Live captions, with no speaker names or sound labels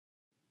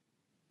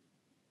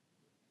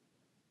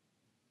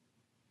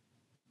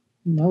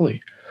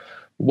Lovely.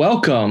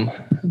 Welcome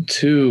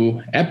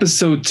to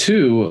episode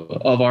 2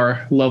 of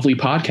our lovely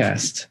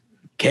podcast.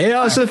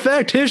 Chaos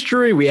Effect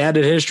History. We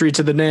added history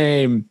to the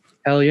name.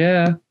 Hell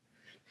yeah.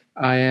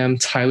 I am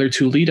Tyler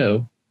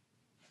Toledo.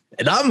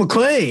 And I'm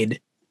McQuaid.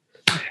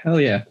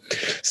 Hell yeah.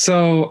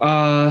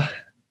 So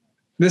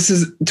this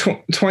is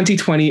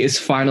 2020 is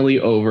finally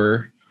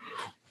over,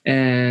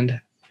 and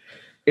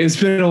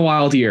it's been a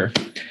wild year.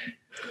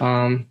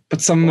 But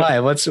some Why?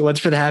 What's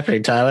been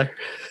happening, Tyler?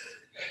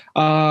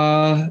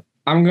 I'm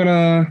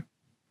gonna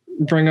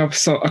bring up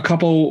a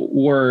couple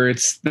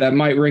words that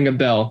might ring a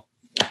bell.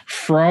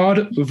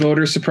 Fraud,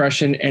 voter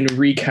suppression, and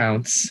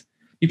recounts.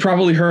 You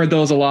probably heard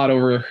those a lot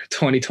over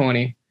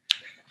 2020.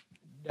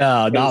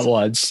 No, not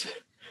once.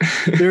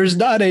 There's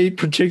not a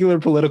particular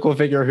political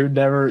figure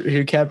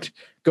who kept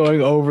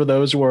going over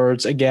those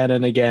words again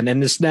and again,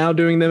 and is now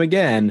doing them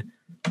again,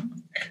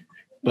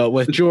 but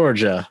with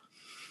Georgia.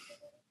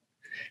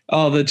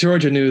 Oh, the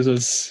Georgia news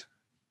was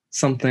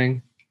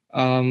something.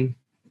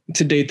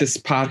 To date this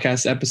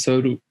podcast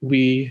episode,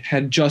 we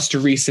had just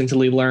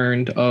recently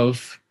learned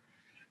of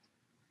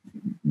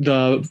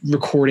the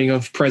recording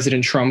of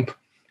President Trump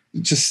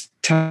just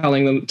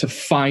telling them to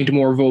find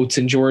more votes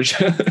in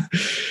Georgia,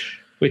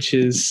 which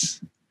is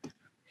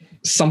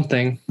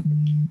something.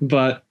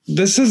 But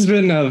this has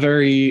been a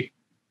very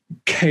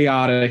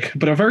chaotic,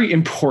 but a very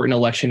important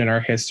election in our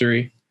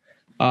history.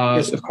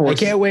 Of course, I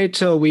can't wait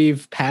till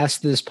we've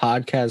passed this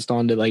podcast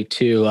on to like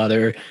 2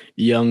 other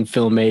young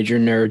film major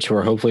nerds who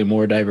are hopefully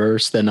more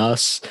diverse than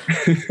us.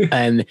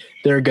 And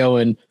they're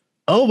going,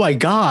 oh my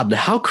God,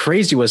 how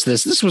crazy was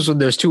this? This was when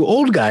those 2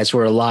 old guys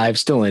were alive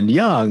still and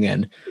young.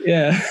 And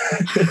yeah.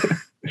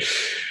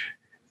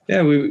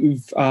 Yeah,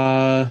 we've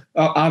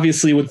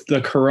obviously with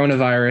the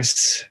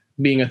coronavirus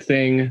being a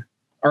thing,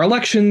 our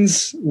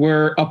elections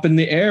were up in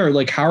the air.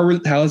 Like, how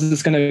is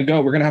this going to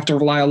go? We're going to have to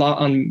rely a lot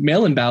on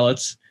mail-in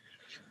ballots,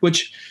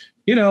 which,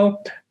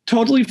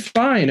 totally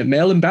fine.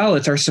 Mail-in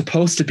ballots are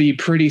supposed to be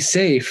pretty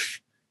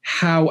safe.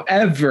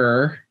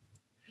 However,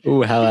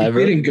 it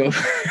didn't go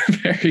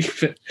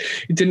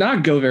it did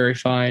not go very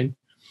fine.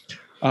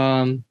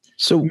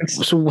 So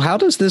how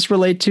does this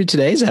relate to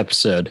today's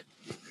episode?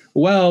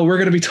 Well, we're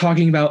going to be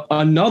talking about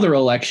another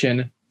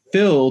election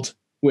filled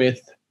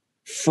with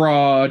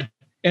fraud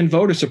and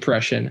voter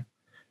suppression.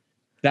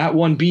 That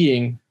one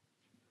being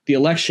the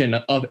election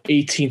of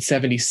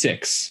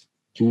 1876.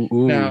 Ooh.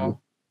 Now,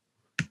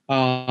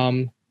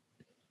 the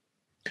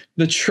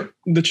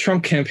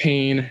Trump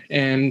campaign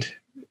and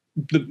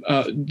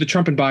the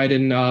Trump and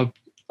Biden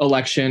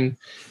election,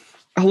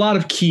 a lot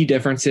of key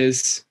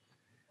differences,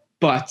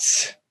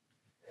 but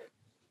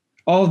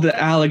all the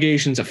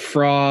allegations of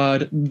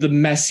fraud, the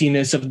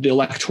messiness of the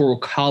electoral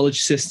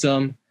college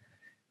system,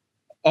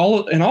 a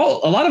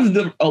lot of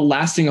the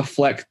lasting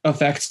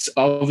effects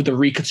of the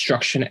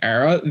Reconstruction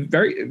era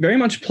very, very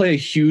much play a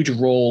huge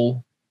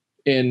role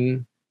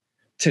in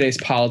today's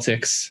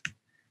politics.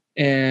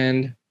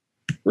 And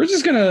we're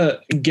just gonna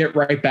get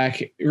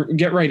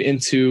right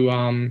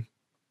into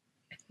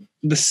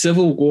the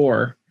Civil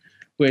War,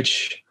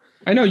 which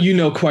I know you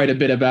know quite a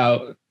bit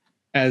about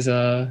as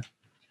a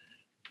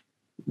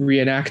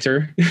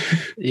reenactor.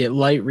 Yeah,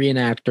 light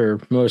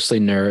reenactor, mostly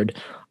nerd.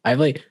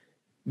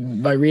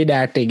 My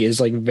reenacting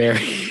is like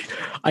very.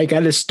 I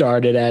kind of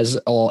started as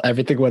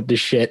everything went to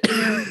shit,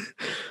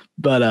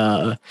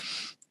 but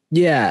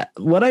yeah,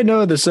 what I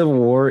know of the Civil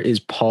War is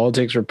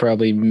politics were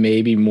probably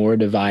maybe more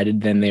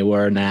divided than they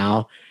were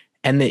now.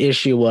 And the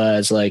issue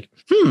was like,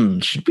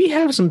 should we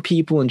have some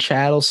people in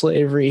chattel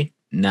slavery?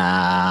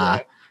 Nah.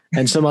 Yeah.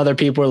 And some other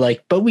people were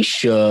like, but we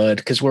should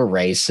because we're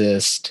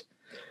racist.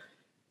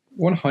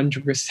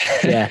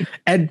 100%. Yeah.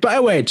 And by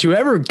the way, to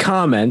whoever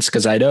comments,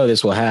 because I know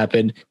this will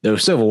happen, the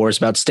Civil War is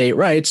about state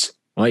rights.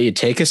 Why don't you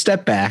take a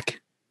step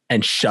back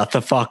and shut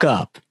the fuck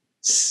up?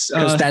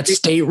 Because that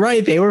state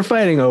right they were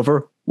fighting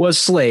over was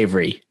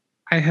slavery.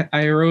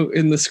 I wrote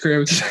in the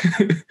script,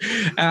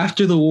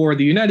 after the war,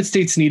 the United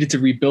States needed to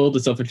rebuild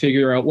itself and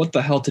figure out what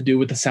the hell to do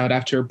with the South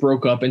after it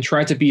broke up and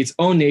try to be its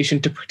own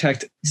nation to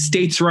protect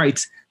states'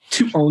 rights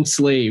to own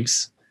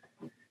slaves.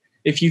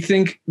 If you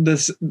think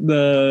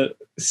the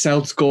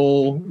South's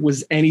goal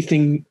was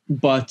anything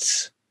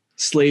but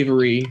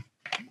slavery,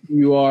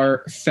 you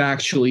are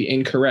factually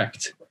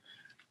incorrect.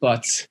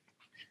 But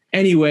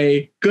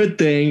anyway, good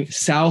thing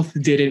South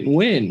didn't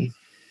win.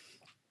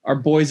 Our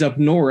boys up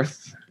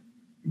north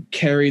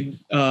carried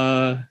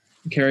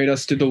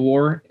us to the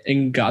war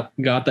and got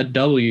the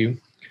W.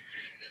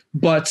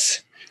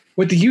 But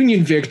with the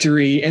Union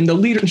victory and the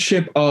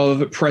leadership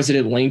of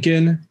President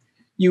Lincoln,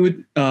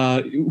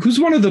 who's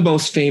one of the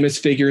most famous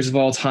figures of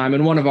all time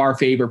and one of our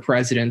favorite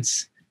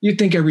presidents, you'd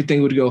think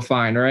everything would go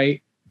fine,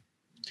 right?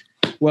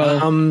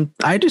 Well,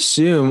 I'd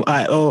assume.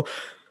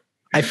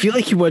 I feel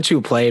like he went to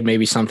a play and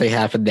maybe something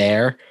happened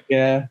there.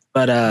 Yeah.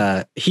 But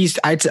I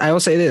will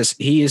say this.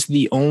 He is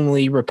the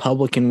only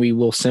Republican we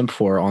will simp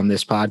for on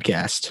this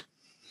podcast.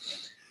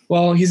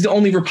 Well, he's the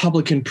only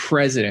Republican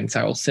president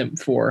I will simp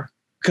for,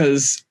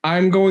 because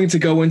I'm going to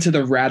go into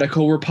the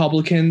radical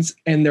Republicans,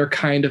 and they're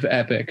kind of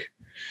epic.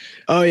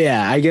 Oh,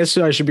 yeah. I guess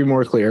I should be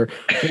more clear.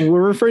 When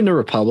we're referring to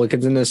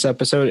Republicans in this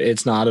episode,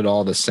 it's not at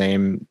all the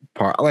same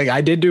part. Like,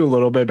 I did do a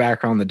little bit of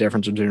background on the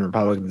difference between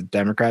Republicans and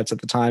Democrats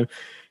at the time.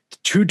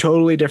 Two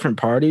totally different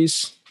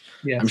parties.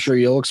 Yes. I'm sure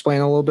you'll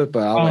explain a little bit,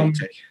 but I'll let you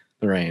take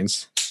the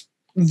reins.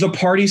 The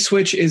party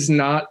switch is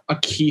not a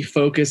key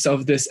focus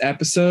of this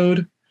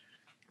episode,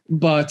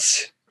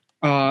 but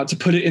to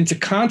put it into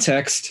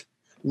context,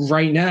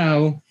 right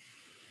now,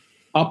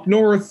 up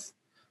north,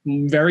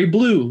 very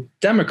blue,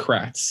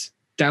 Democrats.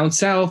 Down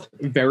south,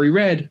 very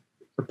red,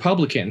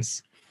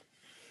 Republicans.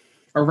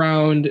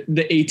 Around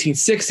the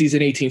 1860s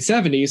and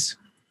 1870s,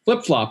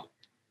 flip-flop,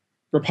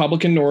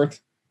 Republican north,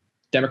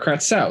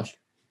 Democrat south.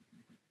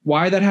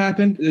 Why that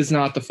happened is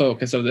not the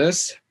focus of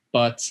this,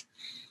 but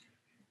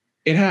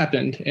it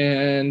happened.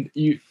 And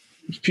the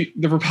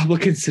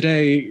Republicans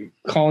today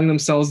calling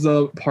themselves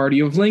the party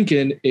of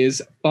Lincoln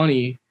is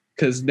funny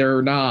because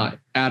they're not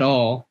at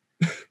all.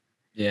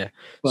 Yeah.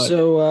 But,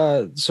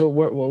 so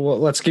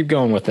let's keep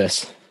going with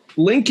this.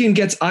 Lincoln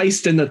gets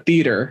iced in the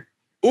theater.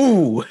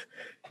 Ooh,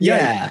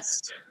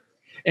 yes.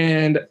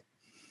 And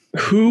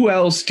who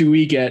else do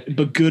we get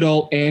but good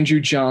old Andrew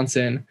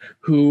Johnson,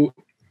 who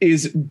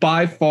is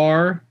by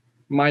far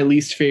my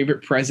least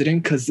favorite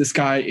president because this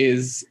guy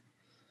is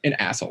an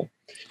asshole.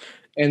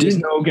 And there's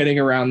no getting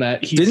around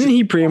that. Didn't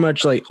he pretty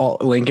much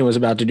Lincoln was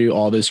about to do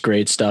all this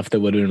great stuff that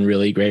would have been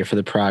really great for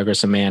the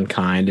progress of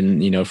mankind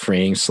and,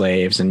 freeing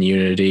slaves and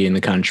unity in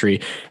the country.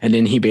 And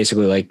then he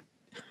basically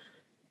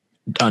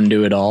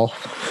undo it all.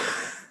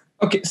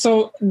 Okay,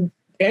 so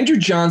Andrew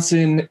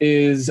Johnson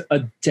is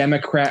a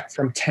Democrat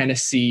from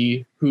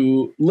Tennessee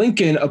who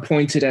Lincoln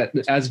appointed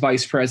as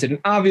vice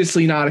president,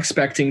 obviously not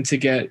expecting to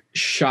get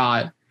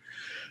shot.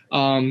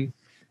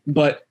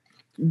 But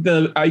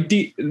the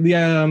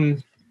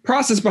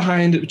process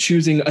behind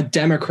choosing a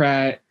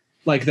Democrat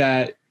like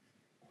that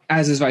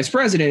as his vice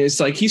president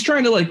is he's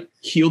trying to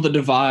heal the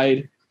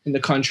divide in the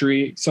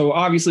country. So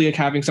obviously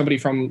having somebody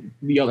from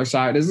the other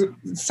side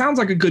sounds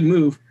like a good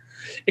move.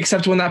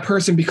 Except when that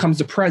person becomes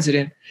the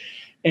president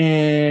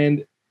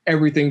and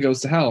everything goes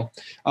to hell.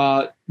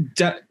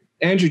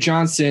 Andrew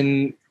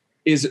Johnson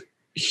is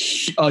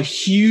a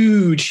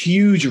huge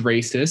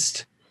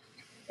racist,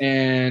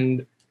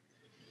 and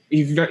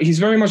he's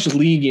very much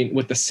lenient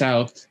with the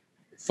South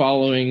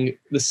following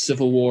the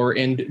Civil War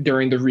and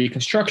during the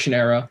Reconstruction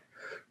era,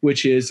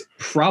 which is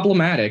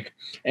problematic.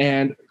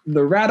 And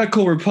the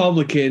radical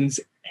Republicans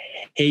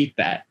hate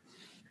that.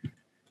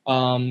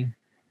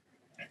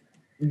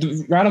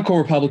 The radical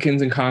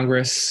Republicans in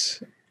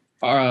Congress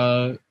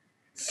fought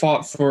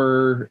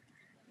for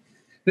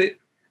the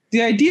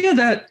idea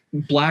that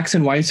blacks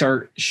and whites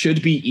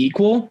should be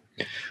equal,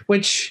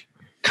 which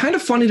kind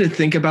of funny to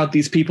think about.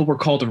 These people were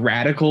called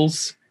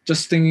radicals,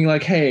 just thinking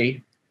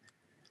hey,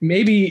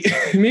 maybe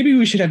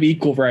we should have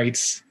equal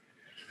rights.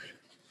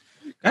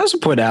 I also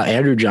point out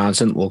Andrew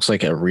Johnson looks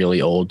like a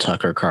really old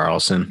Tucker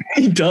Carlson.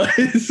 He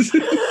does.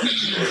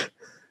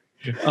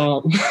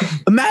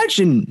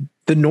 Imagine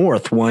the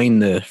North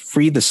wanting to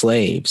free the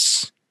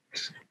slaves.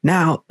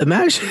 Now,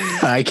 imagine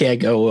I can't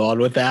go on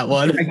with that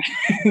one.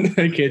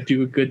 I can't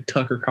do a good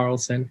Tucker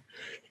Carlson.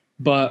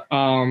 But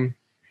the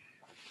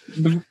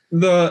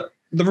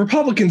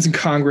Republicans in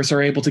Congress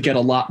are able to get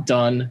a lot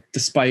done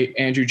despite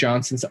Andrew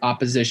Johnson's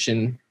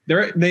opposition.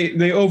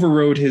 They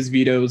overrode his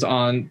vetoes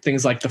on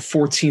things like the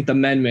 14th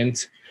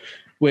Amendment,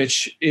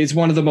 which is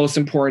one of the most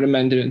important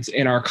amendments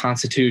in our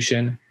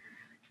Constitution,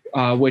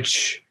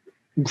 which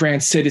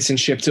grants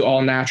citizenship to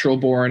all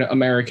natural-born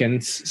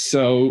Americans.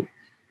 So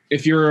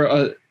if you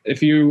were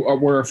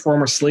a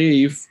former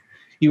slave,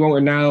 you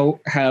will now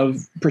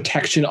have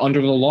protection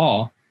under the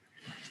law.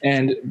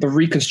 And the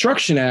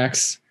Reconstruction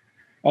Acts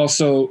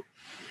also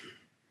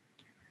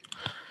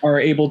are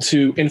able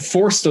to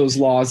enforce those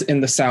laws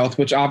in the South,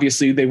 which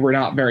obviously they were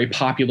not very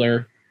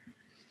popular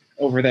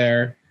over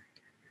there.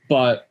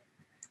 But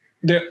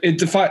it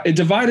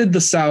divided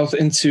the South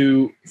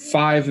into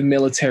 5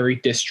 military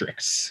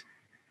districts.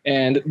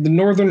 And the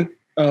Northern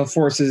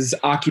forces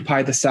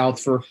occupied the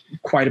South for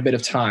quite a bit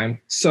of time.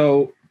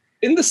 So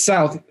in the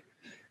South,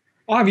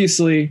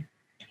 obviously,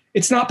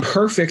 it's not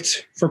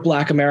perfect for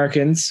Black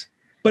Americans,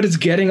 but it's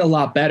getting a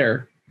lot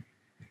better.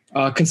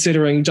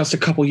 Considering just a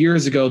couple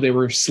years ago they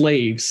were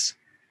slaves.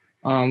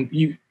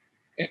 This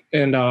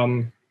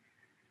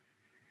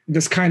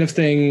kind of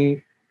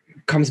thing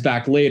comes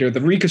back later.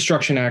 The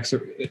Reconstruction Acts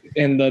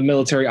and the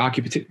military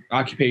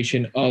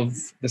occupation of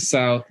the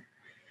South,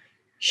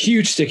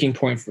 huge sticking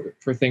point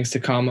for things to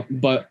come.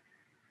 But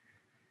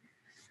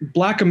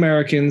Black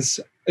Americans,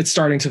 it's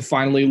starting to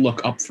finally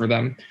look up for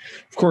them.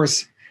 Of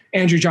course,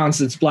 Andrew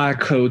Johnson's Black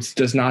Codes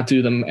does not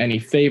do them any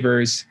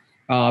favors.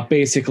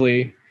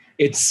 Basically,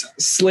 it's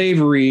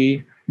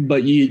slavery,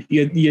 but you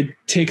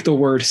take the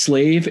word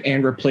slave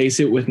and replace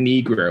it with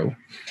Negro.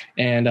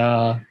 And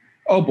oh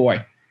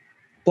boy,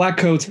 Black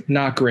Codes,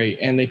 not great.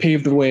 And they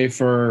paved the way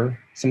for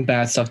some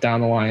bad stuff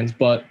down the lines.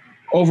 But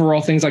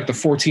overall, things like the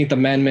 14th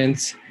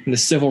Amendment and the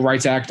Civil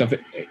Rights Act of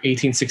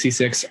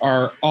 1866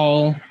 are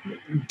all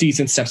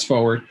decent steps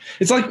forward.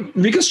 It's like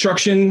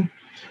Reconstruction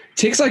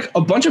takes like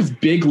a bunch of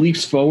big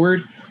leaps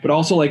forward, but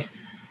also like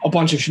a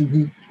bunch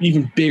of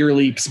even bigger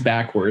leaps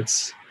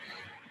backwards.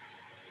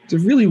 It's a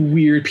really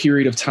weird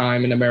period of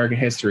time in American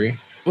history.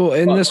 Well,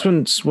 and this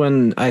one's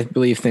when I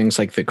believe things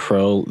like the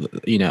Crow,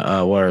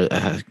 what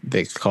are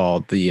they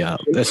called? The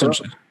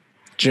essentially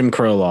Jim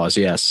Crow laws.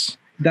 Yes,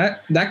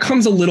 that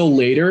comes a little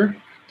later,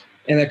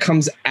 and it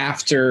comes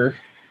after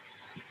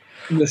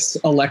this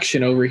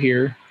election over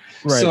here.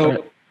 Right.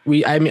 So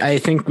I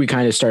think we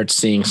kind of start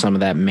seeing some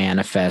of that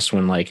manifest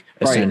when like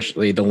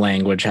essentially the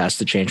language has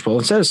to change. Well,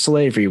 instead of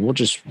slavery, we'll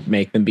just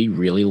make them be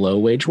really low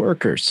wage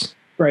workers.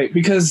 Right,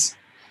 because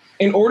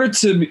in order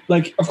to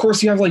like, of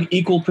course, you have like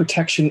equal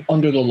protection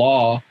under the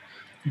law,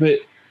 but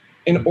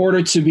in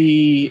order to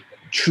be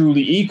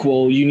truly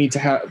equal, you need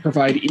to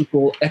provide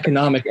equal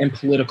economic and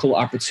political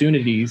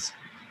opportunities,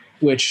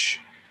 which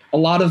a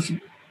lot of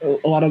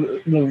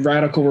the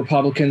radical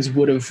Republicans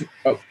would have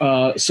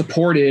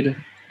supported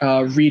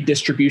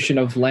redistribution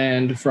of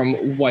land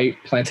from white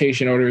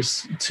plantation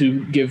owners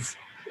to give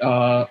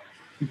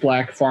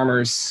black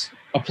farmers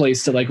a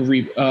place to like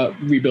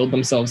rebuild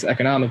themselves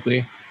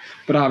economically.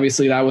 But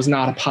obviously that was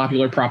not a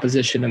popular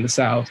proposition in the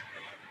South.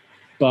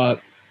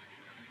 But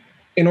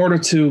in order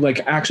to like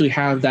actually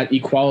have that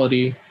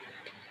equality,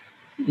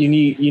 you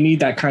need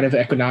that kind of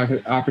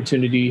economic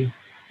opportunity,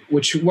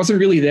 which wasn't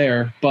really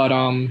there. But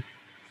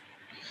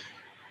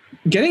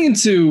getting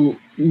into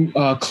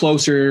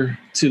closer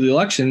to the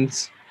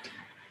elections,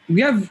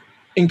 we have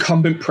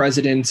incumbent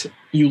president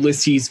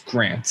Ulysses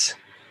Grant.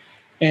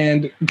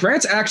 And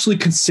Grant's actually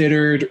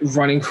considered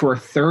running for a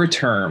third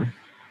term.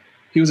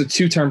 He was a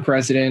 2-term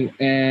president,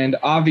 and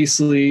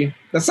obviously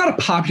that's not a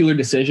popular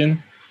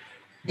decision.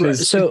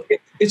 So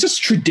it's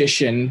just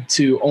tradition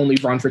to only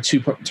run for 2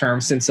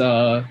 terms since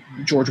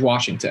George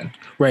Washington.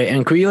 Right,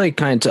 and could we like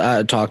kind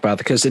of talk about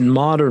that? Because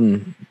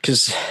modern,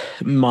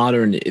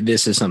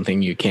 this is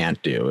something you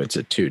can't do. It's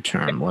a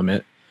 2-term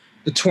limit.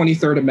 The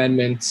 23rd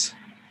Amendment,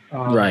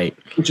 right,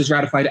 which is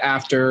ratified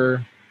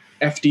after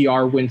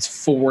FDR wins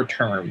 4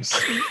 terms.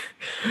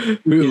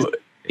 Which is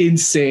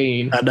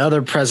insane.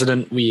 Another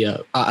president we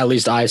at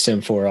least I sim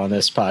for on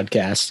this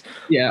podcast.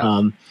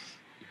 Yeah.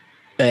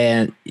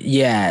 And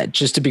yeah,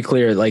 just to be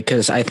clear, like,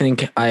 because I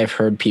think I've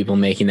heard people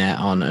making that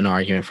on an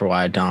argument for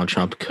why Donald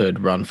Trump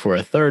could run for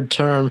a 3rd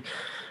term,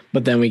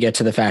 but then we get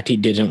to the fact he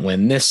didn't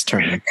win this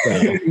term.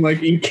 So.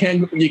 Like you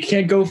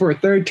can't go for a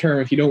 3rd term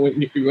if you don't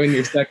win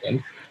your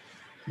 2nd.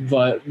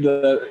 But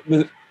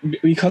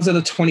because of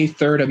the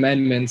 23rd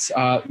Amendments,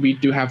 we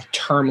do have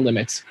term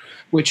limits,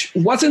 which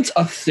wasn't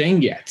a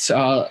thing yet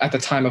at the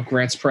time of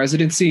Grant's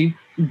presidency,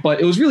 but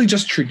it was really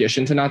just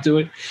tradition to not do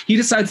it. He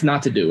decides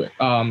not to do it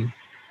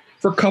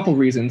for a couple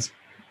reasons.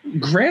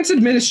 Grant's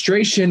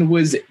administration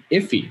was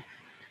iffy.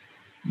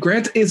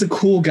 Grant is a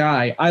cool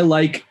guy. I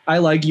like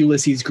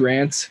Ulysses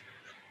Grant,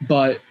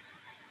 but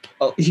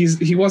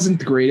he wasn't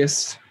the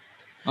greatest.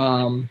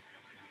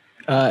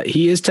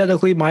 He is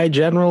technically my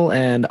general,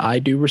 and I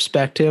do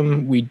respect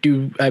him.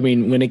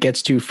 When it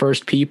gets to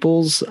First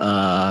Peoples,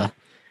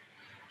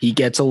 he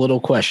gets a little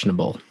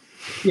questionable.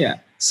 Yeah.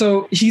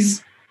 So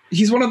he's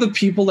one of the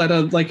people that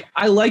like,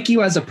 I like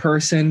you as a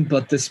person,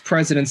 but this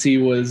presidency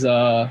was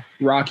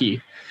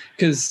rocky.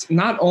 Because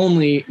not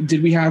only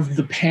did we have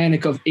the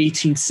Panic of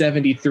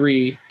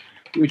 1873,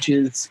 which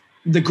is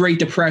the Great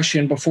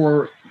Depression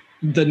before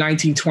the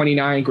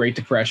 1929 Great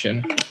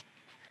Depression,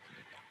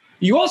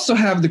 you also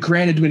have the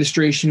Grant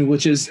administration,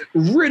 which is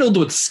riddled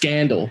with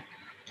scandal.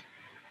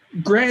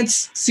 Grant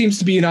seems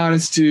to be an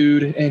honest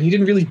dude, and he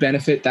didn't really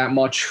benefit that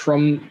much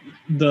from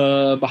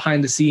the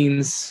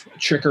behind-the-scenes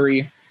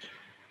trickery.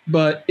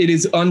 But it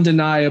is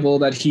undeniable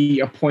that he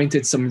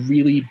appointed some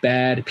really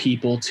bad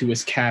people to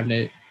his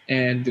cabinet,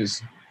 and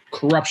there's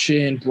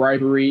corruption,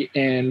 bribery,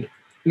 and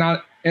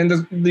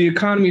the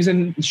economy is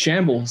in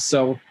shambles.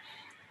 So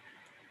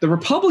the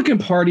Republican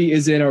Party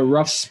is in a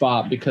rough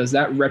spot because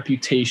that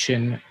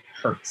reputation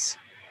hurts.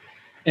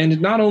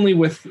 And not only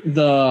with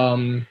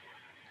the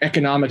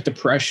economic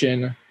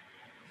depression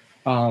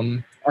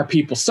are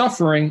people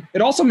suffering,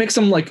 it also makes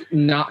them like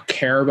not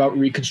care about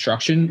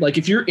Reconstruction. Like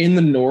if you're in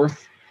the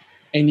North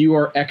and you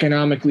are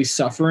economically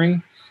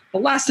suffering, the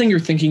last thing you're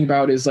thinking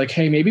about is like,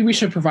 hey, maybe we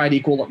should provide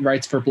equal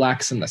rights for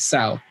blacks in the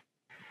South.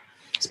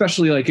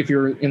 Especially like if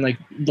you're in like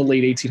the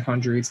late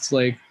 1800s. It's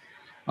like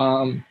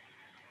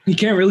you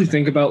can't really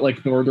think about like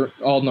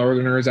all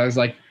Northerners as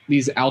like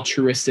these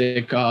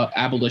altruistic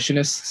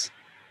abolitionists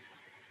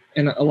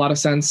in a lot of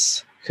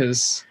sense,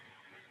 because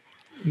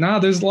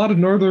there's a lot of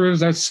Northerners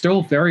that's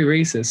still very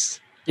racist.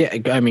 Yeah,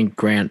 I mean,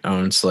 Grant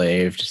owned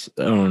slaves.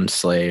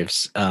 That's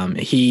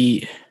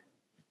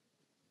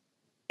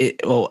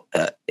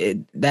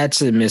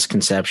a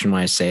misconception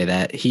when I say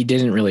that. He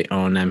didn't really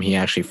own them. He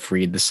actually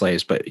freed the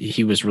slaves, but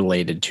he was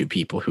related to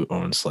people who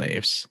owned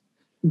slaves.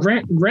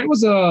 Grant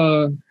was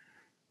a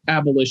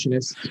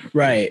abolitionist.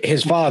 Right.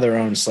 His father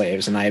owned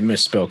slaves, and I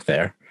misspoke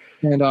there.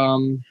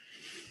 And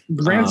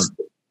Grant's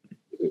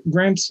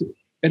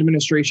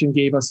administration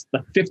gave us the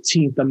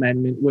 15th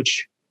Amendment,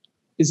 which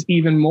is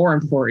even more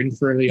important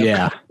for the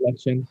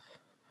election.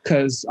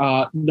 because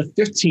the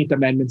 15th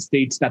Amendment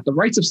states that the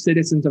rights of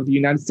citizens of the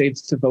United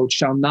States to vote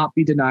shall not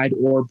be denied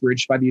or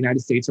abridged by the United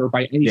States or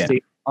by any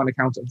state on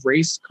account of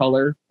race,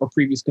 color, or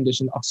previous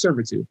condition of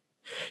servitude.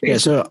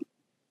 Sorry,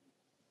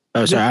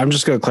 I'm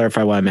just going to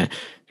clarify what I meant.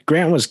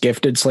 Grant was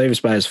gifted slaves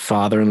by his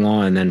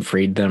father-in-law and then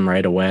freed them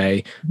right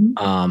away.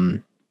 Mm-hmm.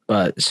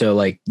 But so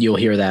like you'll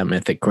hear that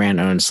myth that Grant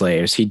owned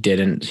slaves. He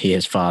didn't.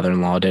 His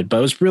father-in-law did. But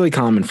it was really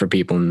common for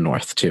people in the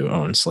North to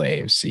own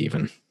slaves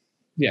even.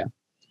 Yeah.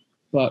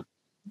 But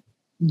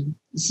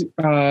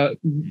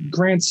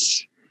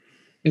Grant's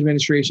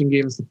administration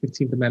gave us the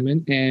 15th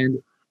Amendment.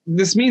 And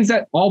this means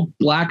that all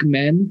black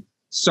men,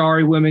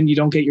 sorry, women, you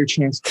don't get your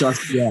chance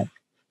just yet.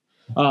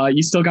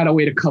 You still got to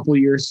wait a couple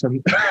years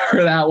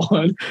for that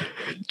one.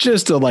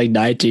 Just to like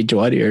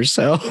 1920 or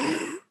so.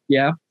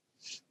 Yeah.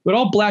 But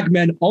all black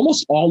men,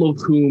 almost all of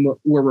whom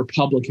were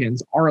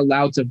Republicans, are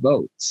allowed to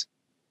vote.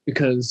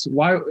 Because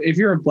why? If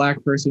you're a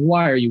black person,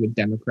 why are you a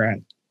Democrat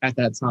at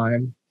that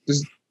time?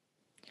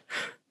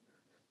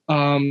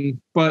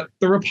 But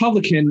the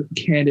Republican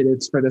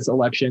candidates for this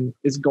election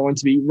is going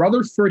to be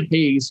Rutherford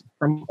Hayes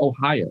from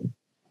Ohio.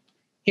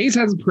 Hayes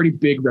has a pretty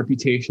big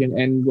reputation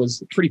and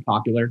was pretty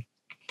popular.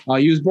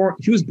 He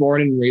was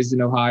born and raised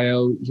in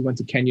Ohio. He went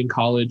to Kenyon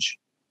College.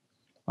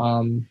 He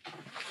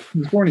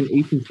was born in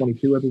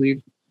 1822, I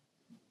believe.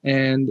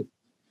 And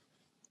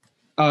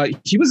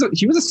he was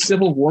a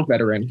Civil War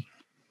veteran.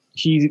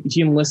 He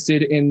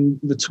enlisted in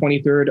the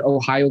 23rd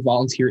Ohio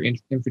Volunteer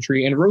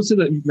Infantry and rose to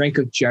the rank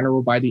of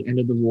general by the end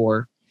of the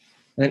war.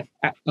 And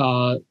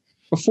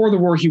before the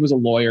war, he was a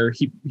lawyer.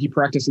 He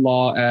practiced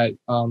law at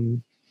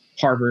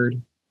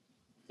Harvard,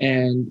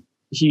 and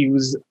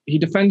he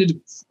defended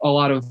a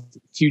lot of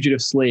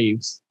fugitive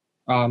slaves,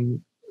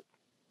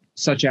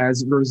 such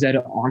as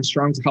Rosetta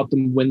Armstrong, to help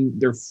them win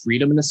their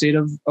freedom in the state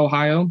of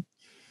Ohio.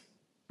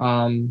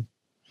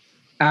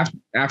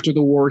 After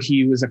the war,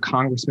 he was a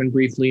congressman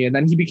briefly, and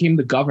then he became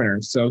the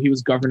governor. So he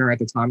was governor at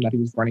the time that he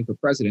was running for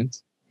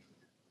president.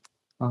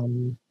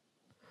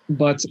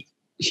 But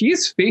he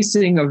is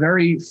facing a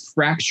very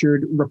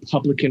fractured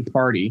Republican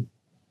Party.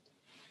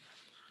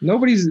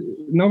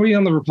 Nobody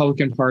on the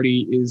Republican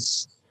Party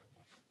is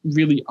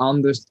really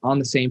on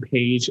the same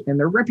page, and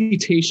their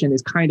reputation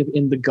is kind of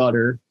in the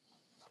gutter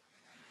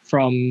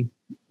from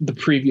the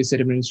previous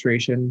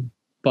administration.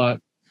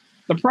 But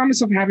the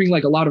promise of having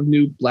like a lot of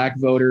new black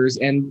voters,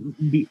 and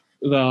the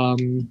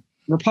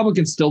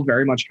Republicans still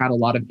very much had a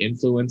lot of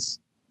influence.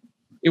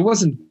 It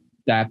wasn't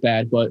that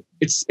bad, but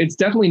it's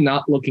definitely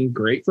not looking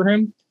great for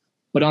him.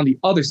 But on the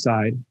other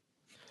side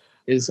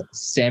is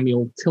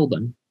Samuel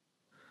Tilden.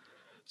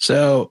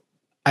 So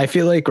I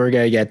feel like we're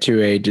going to get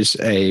to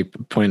a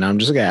point. I'm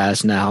just going to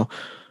ask now,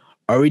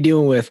 are we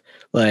dealing with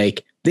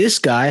like this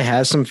guy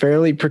has some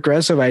fairly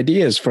progressive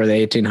ideas for the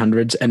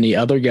 1800s and the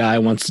other guy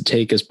wants to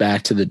take us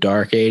back to the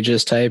Dark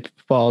Ages type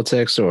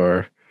politics,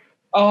 or?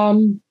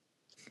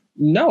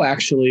 No,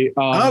 actually.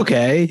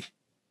 Okay.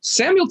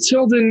 Samuel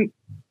Tilden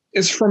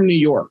is from New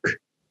York.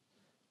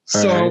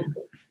 So right.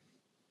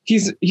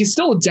 He's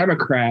still a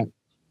Democrat,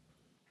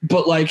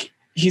 but like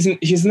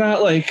he's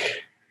not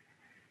like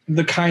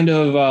the kind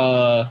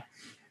of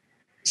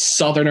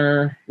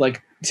Southerner,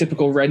 like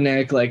typical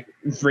redneck, like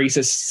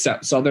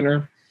racist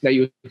Southerner that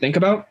you think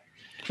about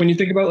when you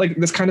think about like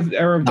this kind of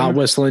era of not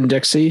Whistling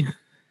Dixie.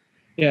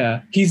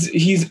 Yeah,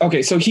 he's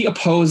okay. So he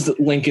opposed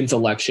Lincoln's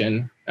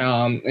election,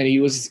 and he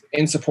was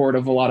in support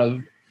of a lot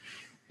of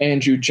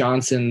Andrew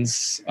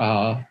Johnson's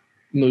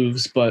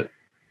moves, but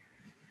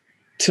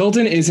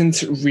Tilden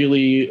isn't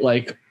really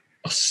like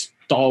a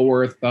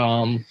stalwart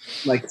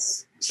like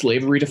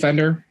slavery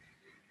defender.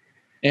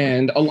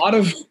 And a lot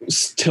of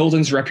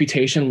Tilden's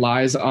reputation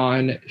lies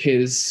on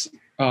his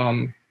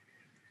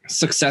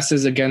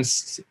successes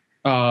against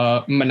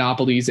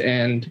monopolies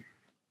and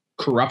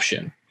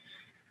corruption.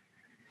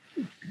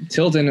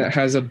 Tilden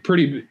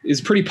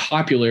is pretty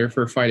popular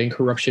for fighting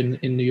corruption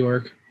in New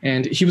York.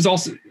 And he was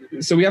also,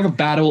 so we have a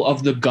battle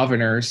of the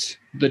governors,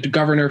 the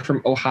governor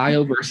from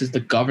Ohio versus the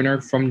governor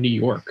from New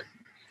York.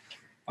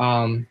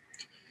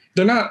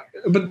 They're not,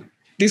 but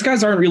these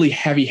guys aren't really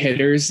heavy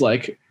hitters.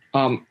 Like,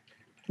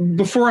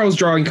 before I was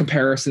drawing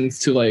comparisons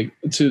to the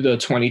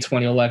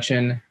 2020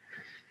 election.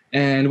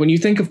 And when you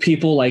think of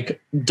people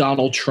like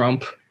Donald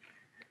Trump,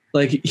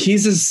 like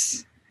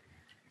he's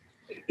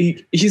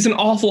an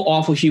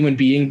awful human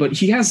being, but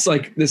he has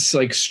like this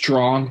like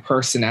strong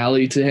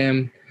personality to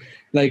him.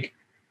 Like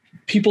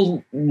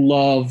people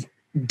love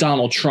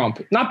Donald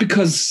Trump, not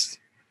because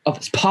of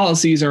his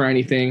policies or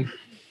anything,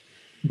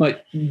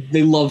 but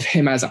they love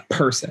him as a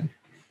person.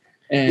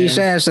 And he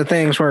says the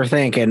things we're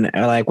thinking.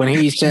 Like when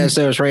he says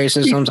those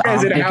racisms, I'm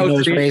thinking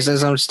those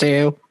racisms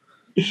too.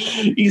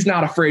 He's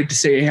not afraid to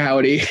say how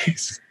it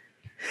is.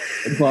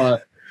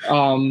 But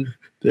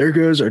there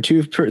goes our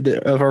two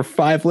of our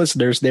 5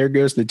 listeners. There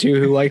goes the 2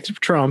 who liked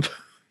Trump.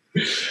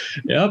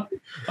 Yep.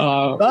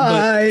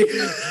 Bye.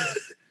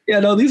 Yeah,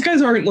 no, these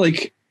guys aren't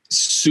like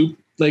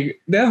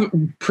like they have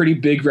pretty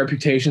big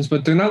reputations,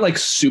 but they're not like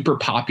super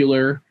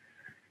popular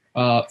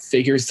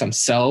figures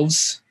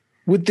themselves.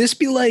 Would this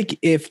be like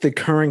if the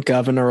current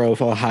governor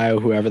of Ohio,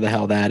 whoever the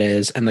hell that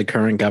is, and the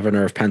current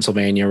governor of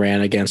Pennsylvania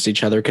ran against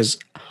each other? Because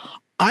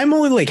I'm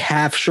only like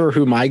half sure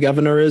who my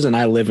governor is, and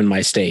I live in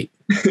my state.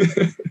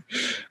 It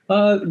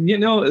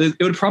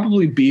would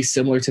probably be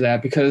similar to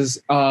that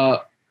because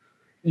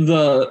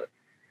the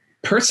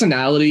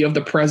personality of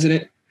the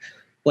president,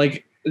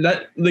 like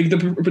that, like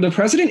the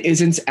president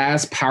isn't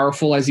as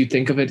powerful as you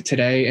think of it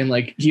today, and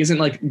like he isn't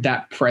like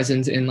that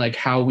present in like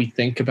how we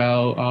think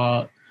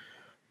about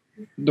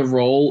the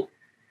role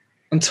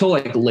until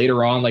like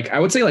later on. Like I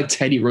would say like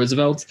Teddy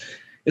Roosevelt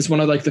is one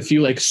of like the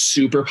few like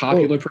super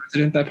popular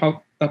president that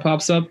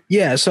pops up.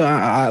 Yeah, so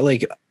I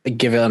like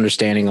give an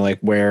understanding of like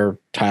where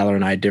Tyler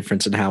and I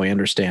difference in how we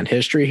understand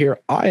history here.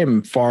 I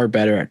am far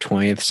better at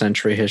 20th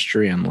century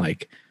history and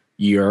like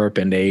Europe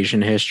and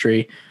Asian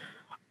history.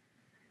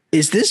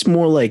 Is this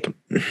more like,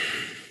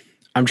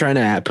 I'm trying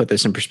to put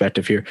this in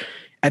perspective here.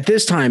 At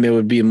this time, it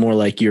would be more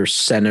like your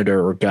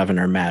senator or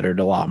governor mattered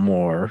a lot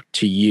more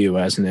to you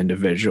as an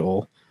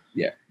individual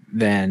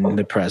than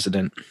the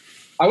president.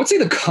 I would say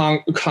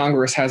the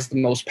Congress has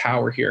the most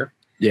power here.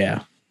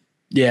 Yeah.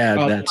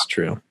 Yeah, that's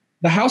true.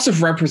 The House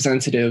of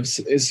Representatives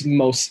is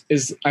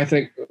I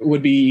think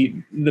would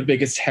be the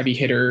biggest heavy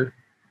hitter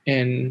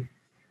in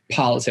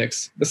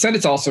politics. The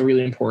Senate's also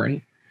really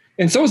important.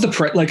 And so is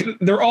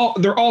they're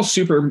all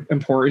super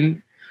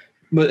important,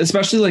 but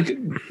especially like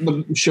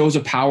the shows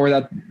of power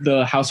that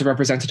the House of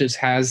Representatives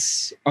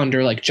has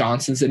under like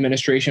Johnson's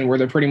administration, where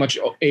they're pretty much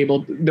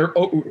able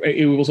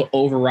to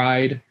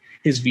override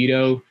his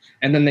veto,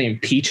 and then they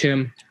impeach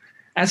him.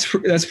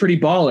 That's pretty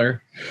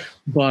baller.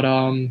 But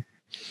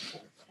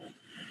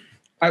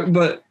I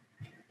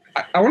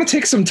want to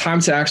take some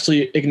time to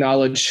actually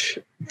acknowledge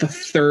the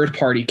third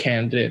party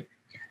candidate.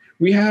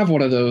 We have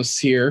one of those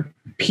here,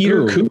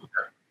 Peter Cooper.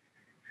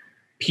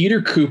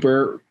 Peter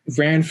Cooper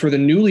ran for the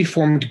newly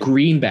formed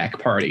Greenback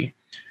Party,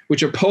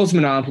 which opposed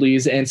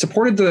monopolies and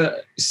supported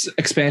the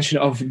expansion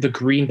of the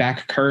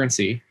greenback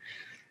currency.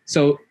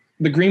 So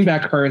the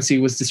greenback currency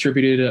was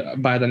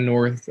distributed by the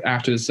North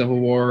after the Civil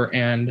War,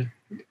 and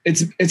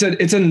it's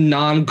a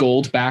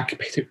non-gold back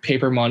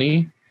paper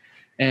money,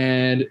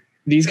 and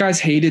these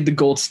guys hated the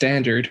gold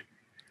standard.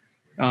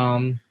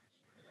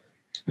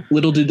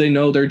 Little did they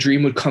know their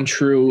dream would come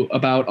true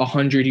about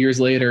 100 years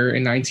later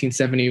in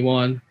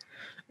 1971.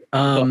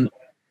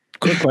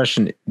 Quick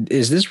question.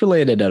 Is this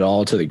related at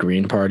all to the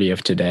Green Party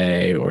of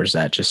today, or is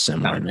that just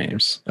similar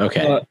names?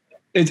 Okay.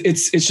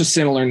 It's just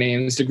similar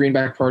names. The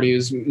Greenback Party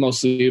is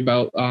mostly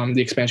about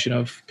the expansion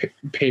of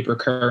paper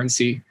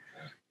currency.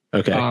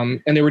 Okay.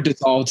 And they were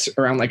dissolved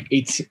around like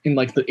in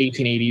the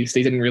 1880s.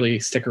 They didn't really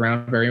stick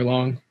around very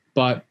long.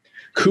 But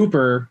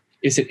Cooper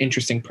is an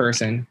interesting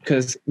person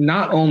because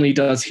not only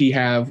does he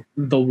have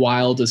the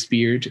wildest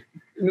beard,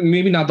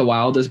 maybe not the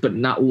wildest, but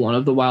not one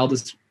of the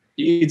wildest.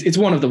 It's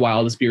one of the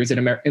wildest beards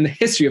in the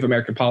history of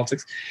American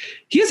politics.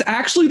 He is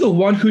actually the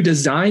one who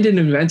designed and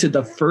invented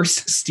the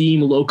first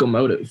steam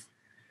locomotive.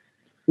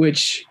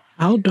 Which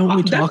how don't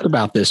we talk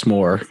about this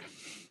more?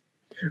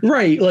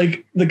 Right,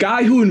 like the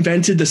guy who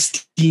invented the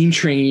steam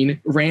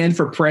train ran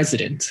for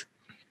president,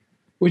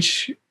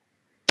 which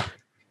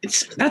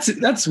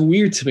that's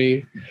weird to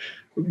me,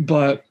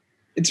 but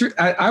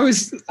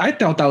I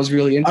thought that was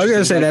really interesting. I was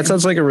gonna say that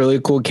sounds like a really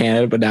cool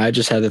candidate, but now I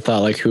just had the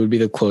thought like who would be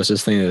the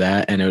closest thing to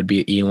that, and it would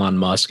be Elon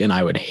Musk, and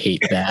I would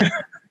hate that.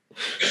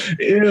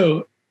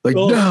 Ew. Like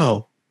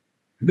no.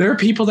 There are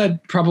people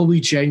that probably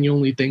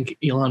genuinely think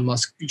Elon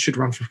Musk should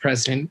run for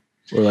president.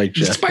 Or like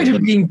despite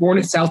him being born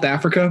in South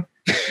Africa.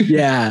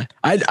 Yeah,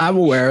 I'm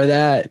aware of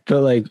that,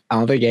 but like I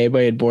don't think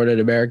anybody born in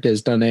America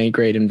has done any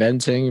great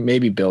inventing.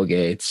 Maybe Bill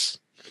Gates.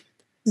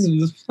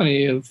 There's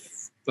plenty of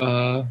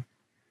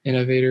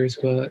innovators,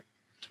 but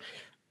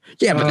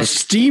yeah, but the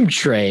steam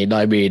train.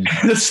 I mean,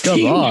 the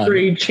steam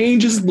train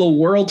changes the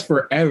world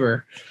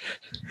forever.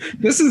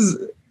 This is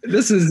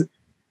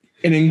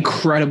an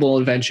incredible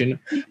invention,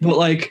 but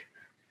like,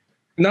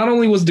 not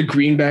only was the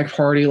Greenback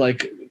Party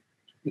like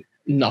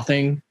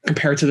nothing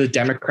compared to the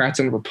Democrats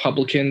and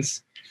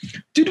Republicans,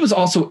 dude was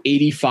also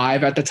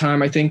 85 at the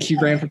time. I think he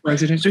ran for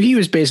president. So he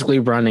was basically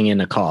running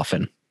in a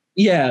coffin.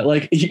 Yeah,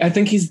 like I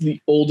think he's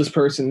the oldest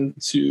person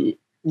to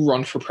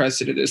run for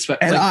president.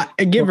 And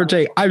like, give or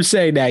take, I'm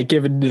saying that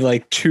given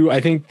like I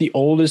think the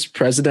oldest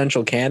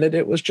presidential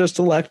candidate was just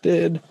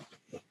elected.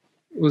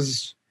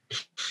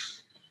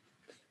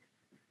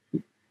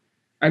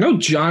 I know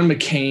John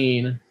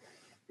McCain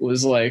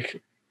was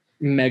like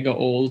mega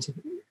old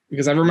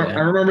because I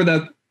remember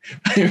that.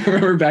 I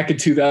remember back in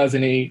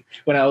 2008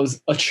 when I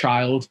was a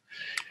child,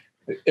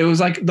 it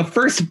was like the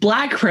first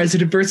black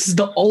president versus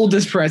the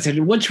oldest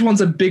president. Which one's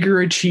a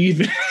bigger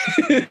achievement?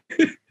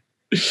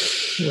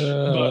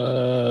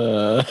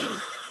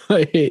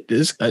 I hate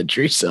this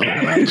country so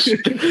much.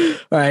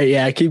 All right,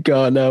 yeah, keep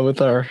going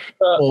with our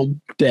old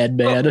dead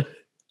man.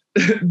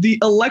 The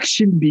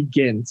election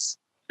begins.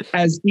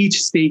 As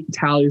each state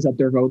tallies up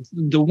their votes,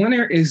 the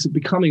winner is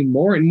becoming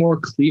more and more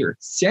clear.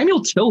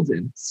 Samuel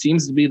Tilden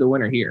seems to be the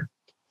winner here.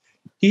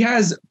 He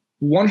has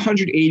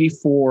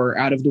 184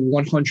 out of the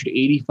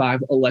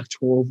 185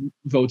 electoral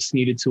votes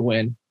needed to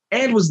win,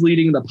 and was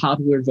leading the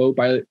popular vote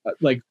by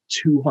like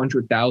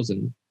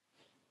 200,000.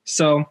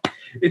 So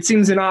it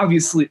seems an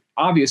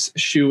obvious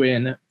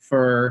shoe-in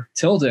for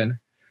Tilden.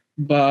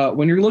 But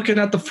when you're looking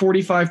at the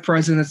 45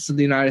 presidents of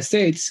the United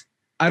States,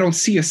 I don't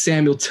see a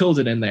Samuel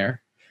Tilden in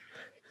there.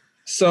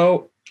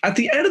 So at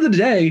the end of the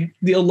day,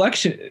 the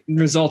election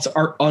results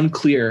are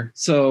unclear.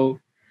 So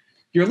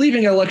you're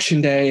leaving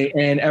election day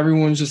and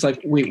everyone's just like,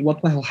 wait,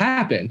 what the hell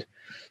happened?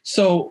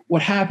 So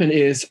what happened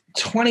is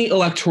 20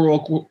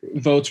 electoral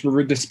votes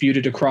were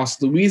disputed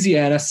across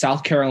Louisiana,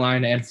 South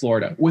Carolina, and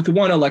Florida, with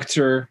one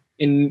elector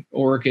in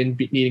Oregon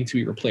needing to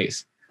be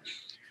replaced.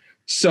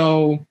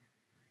 So,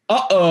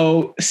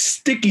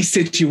 sticky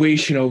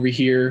situation over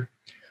here.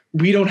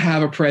 We don't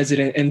have a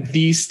president and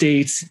these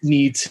states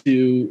need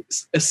to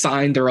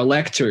assign their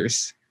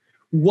electors.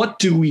 What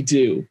do we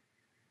do?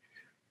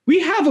 We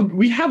have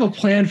a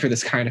plan for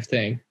this kind of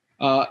thing.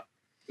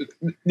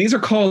 These are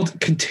called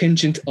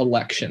contingent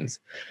elections.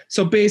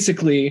 So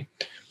basically,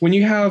 when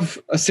you have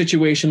a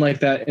situation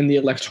like that in the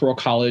Electoral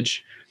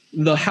College,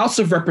 the House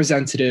of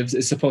Representatives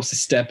is supposed to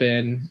step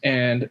in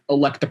and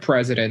elect the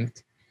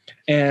president,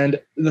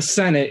 and the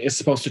Senate is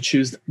supposed to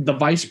choose the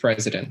vice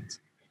president.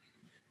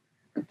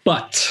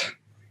 But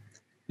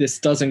this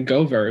doesn't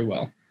go very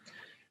well.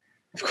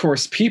 Of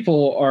course,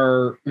 people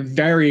are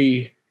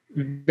very,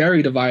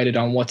 very divided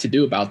on what to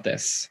do about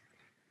this.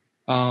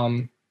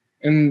 And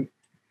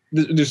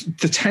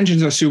the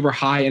tensions are super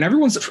high and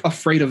everyone's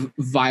afraid of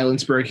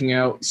violence breaking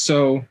out.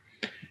 So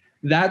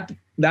that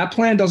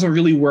plan doesn't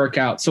really work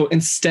out. So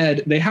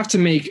instead, they have to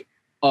make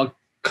a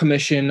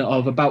commission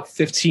of about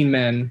 15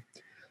 men.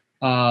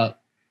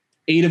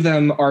 8 of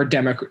them are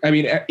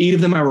 8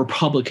 of them are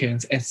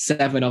Republicans and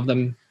 7 of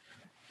them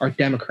are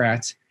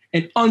Democrats.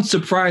 And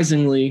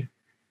unsurprisingly,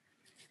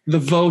 the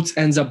votes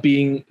ends up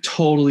being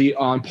totally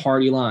on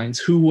party lines.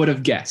 Who would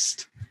have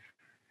guessed?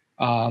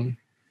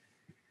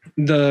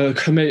 The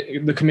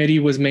committee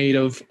was made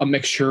of a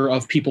mixture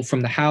of people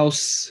from the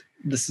House,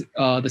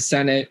 the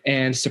Senate,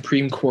 and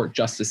Supreme Court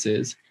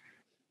justices.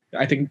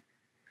 I think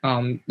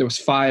there was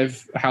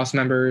 5 House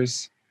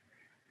members,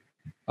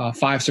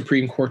 5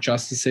 Supreme Court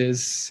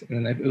justices,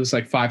 and it was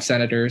like 5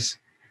 senators.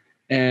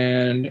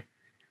 And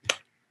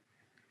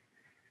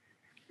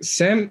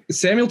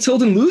Samuel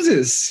Tilden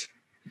loses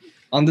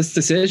on this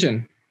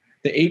decision.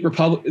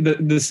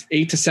 This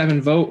 8-7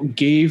 vote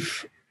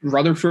gave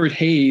Rutherford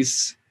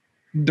Hayes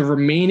the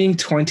remaining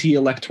 20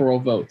 electoral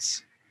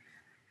votes.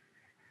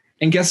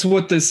 And guess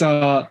what this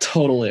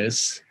total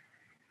is?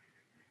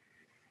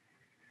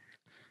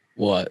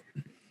 What?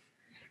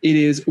 It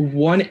is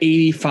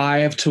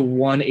 185 to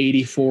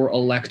 184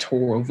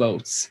 electoral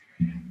votes.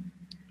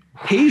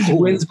 Hayes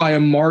wins by a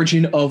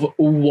margin of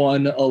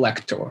 1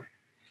 elector.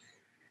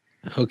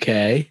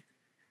 Okay.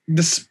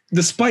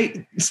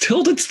 Despite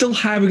Tilden still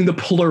having the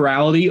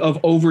plurality of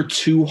over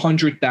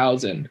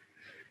 200,000.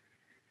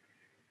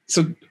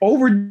 So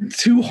over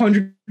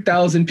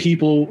 200,000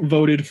 people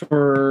voted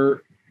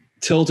for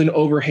Tilden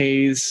over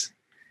Hayes,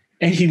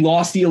 and he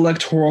lost the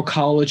Electoral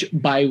College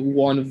by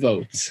 1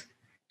 vote.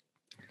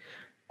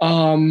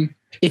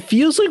 It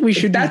feels like we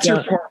should. That's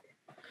your part.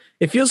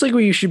 It feels like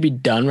we should be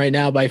done right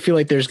now, but I feel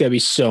like there's gonna be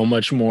so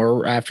much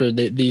more after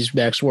these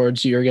next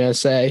words you're gonna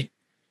say.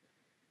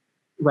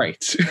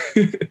 Right.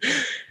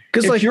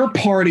 Because like your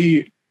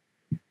party,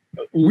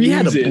 we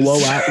had a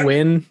blowout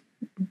win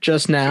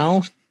just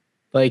now.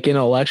 Like in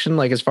an election,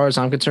 like as far as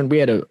I'm concerned, we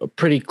had a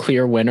pretty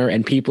clear winner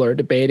and people are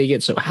debating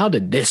it. So how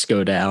did this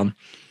go down?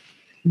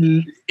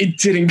 It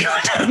didn't go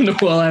down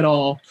well at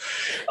all.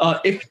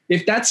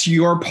 If that's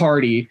your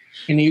party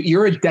and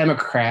you're a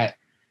Democrat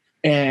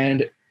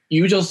and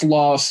you just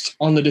lost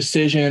on the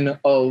decision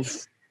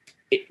of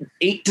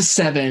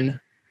 8-7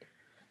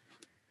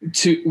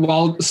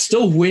 while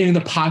still winning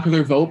the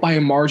popular vote by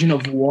a margin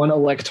of 1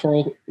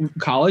 electoral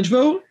college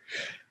vote,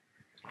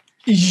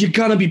 you're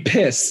gonna be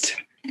pissed.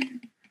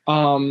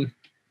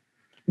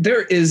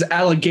 There is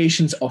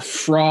allegations of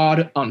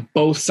fraud on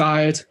both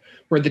sides,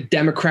 where the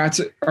Democrats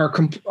are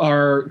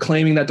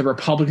claiming that the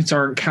Republicans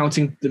aren't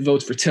counting the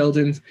votes for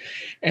Tilden,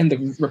 and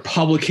the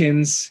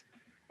Republicans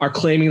are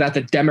claiming that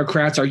the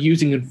Democrats are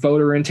using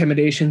voter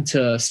intimidation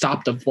to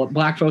stop the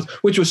black votes,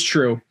 which was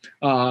true.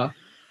 I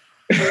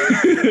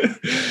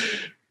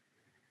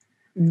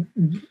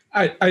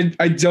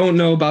don't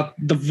know about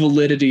the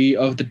validity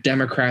of the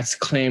Democrats'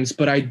 claims,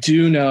 but I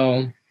do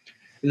know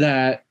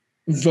that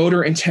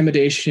voter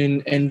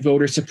intimidation and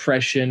voter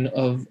suppression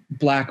of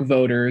black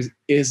voters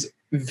is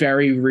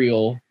very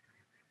real,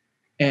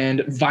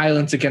 and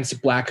violence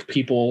against black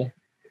people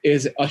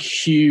is a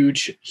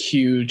huge,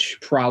 huge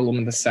problem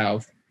in the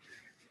South.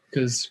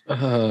 Because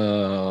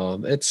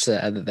it's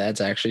sad that that's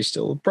actually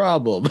still a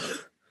problem.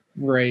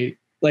 Right.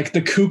 Like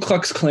the Ku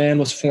Klux Klan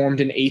was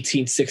formed in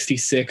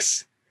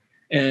 1866,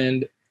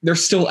 and they're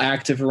still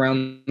active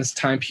around this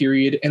time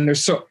period. And the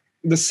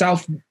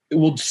South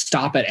will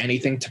stop at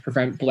anything to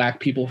prevent black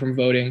people from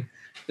voting,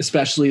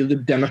 especially the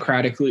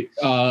democratically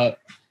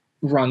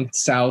run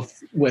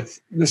South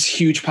with this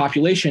huge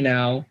population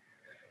now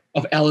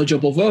of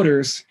eligible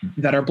voters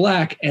that are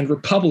Black and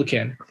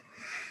Republican.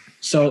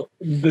 So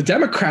the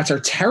Democrats are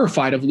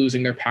terrified of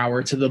losing their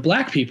power to the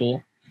Black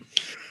people.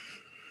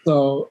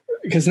 So,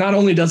 because not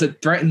only does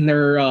it threaten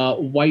their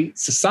white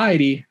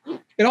society,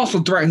 it also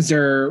threatens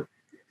their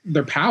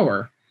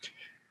power.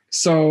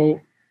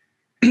 So,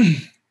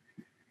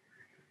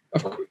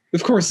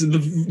 of course,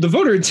 the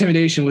voter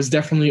intimidation was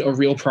definitely a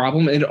real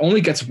problem, and it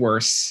only gets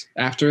worse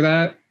after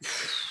that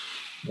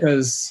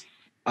because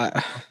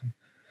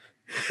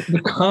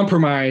the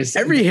compromise.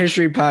 Every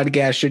history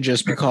podcast should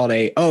just be called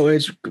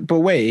but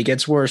wait, it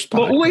gets worse.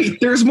 But wait,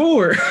 there's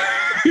more.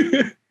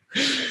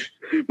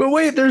 But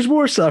wait, there's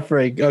more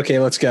suffering. Okay,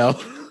 let's go.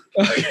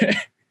 Okay.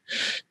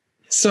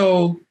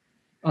 So,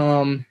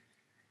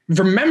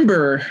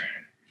 remember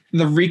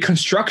the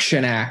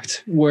Reconstruction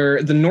Act,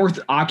 where the North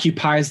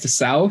occupies the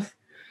South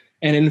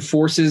and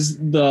enforces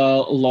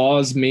the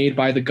laws made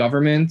by the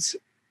government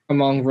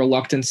among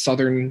reluctant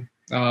Southern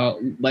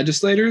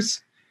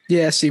legislators?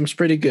 Yeah, seems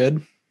pretty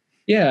good.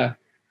 Yeah.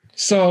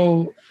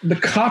 So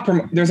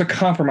there's a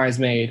compromise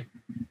made.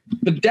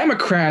 The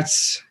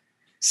Democrats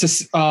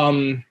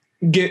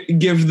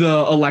give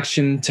the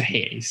election to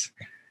Hayes.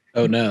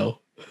 Oh no.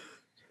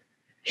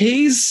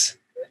 Hayes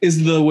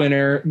is the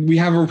winner. We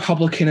have a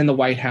Republican in the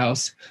White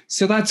House,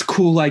 so that's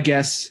cool, I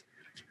guess.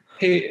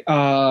 Hey,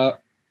 the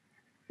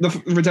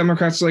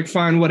Democrats are like,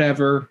 fine,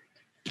 whatever.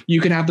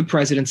 You can have the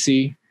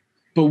presidency,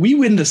 but we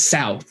win the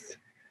South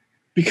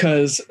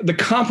because the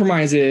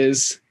compromise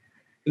is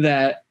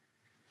that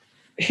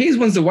Hayes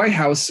wins the White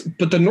House,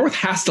 but the North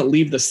has to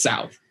leave the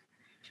South.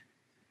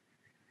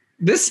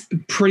 This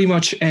pretty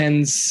much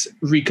ends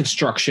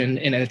Reconstruction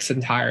in its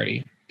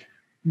entirety.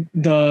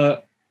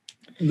 The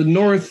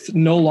North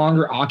no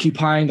longer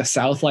occupying the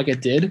South like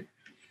it did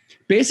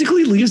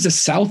basically leaves the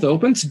South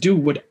open to do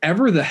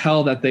whatever the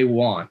hell that they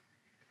want.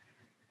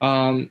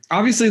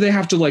 Obviously, they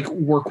have to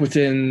work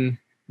within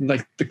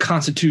the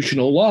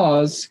constitutional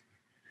laws,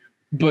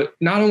 but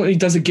not only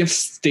does it give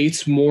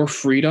states more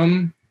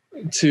freedom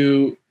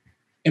to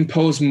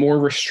impose more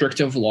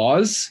restrictive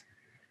laws,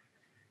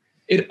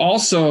 it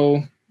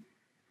also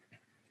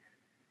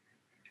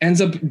ends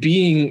up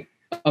being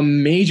a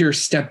major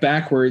step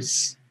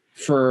backwards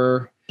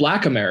for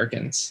Black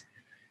Americans,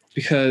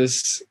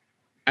 because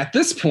at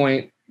this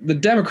point, the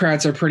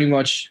Democrats are pretty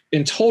much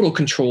in total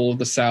control of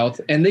the South,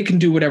 and they can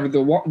do whatever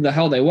the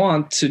hell they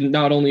want to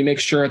not only make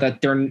sure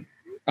that they're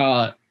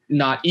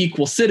not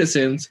equal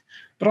citizens,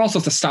 but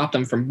also to stop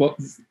them from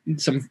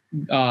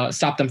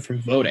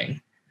voting.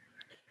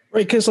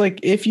 Right, because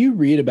if you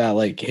read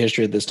about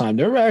history at this time,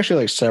 there were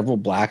actually several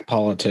Black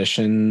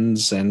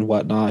politicians and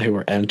whatnot who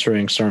were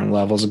entering certain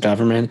levels of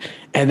government,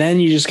 and then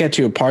you just get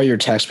to a part of your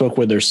textbook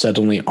where there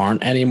suddenly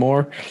aren't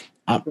anymore.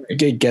 I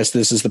guess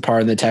this is the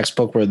part in the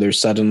textbook where there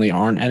suddenly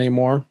aren't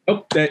anymore.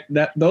 Oh,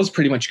 that those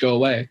pretty much go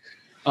away.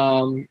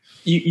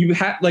 You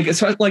had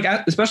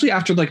especially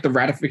after the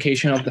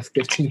ratification of the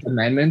 15th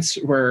Amendment,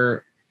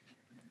 where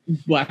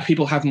Black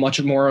people have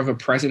much more of a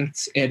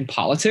presence in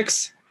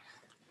politics.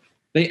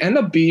 They end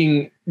up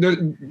being there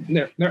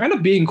end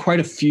up being quite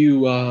a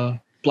few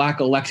Black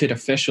elected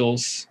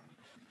officials,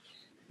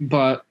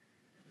 but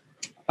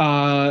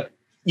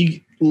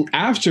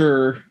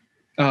after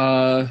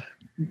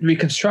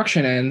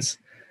Reconstruction ends,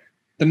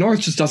 the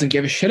North just doesn't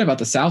give a shit about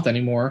the South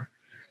anymore.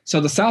 So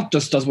the South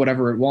just does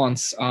whatever it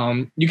wants.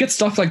 You get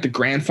stuff like the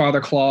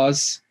grandfather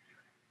clause,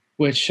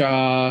 which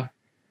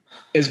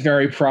is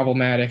very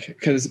problematic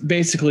because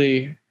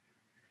basically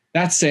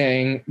that's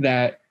saying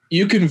that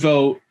you can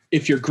vote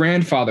if your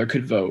grandfather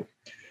could vote.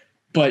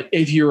 But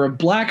if you're a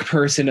Black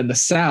person in the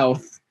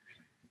South,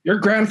 your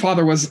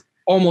grandfather was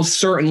almost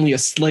certainly a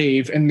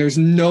slave, and there's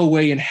no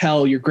way in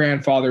hell your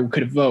grandfather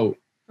could vote.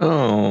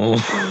 Oh,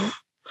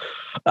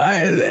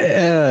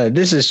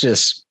 this is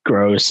just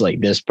gross,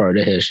 this part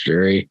of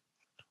history.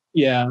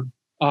 Yeah.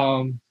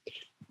 And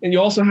you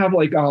also have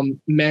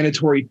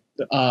mandatory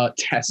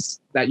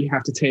tests that you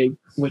have to take,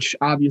 which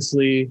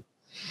obviously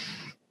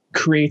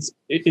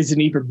is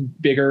an even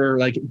bigger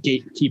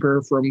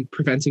gatekeeper from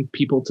preventing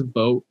people to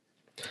vote,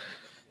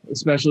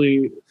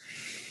 especially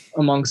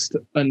amongst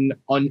an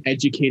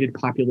uneducated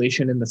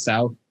population in the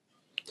South.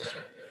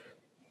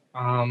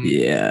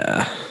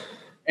 Yeah.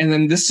 And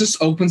then this just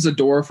opens the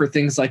door for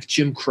things like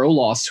Jim Crow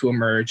laws to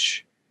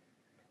emerge,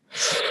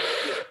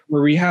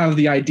 where we have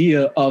the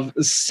idea of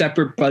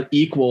separate but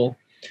equal.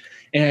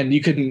 And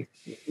you can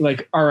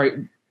all right,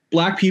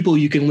 Black people,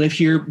 you can live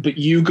here, but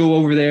you go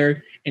over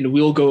there and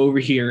we'll go over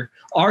here.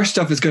 Our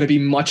stuff is going to be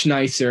much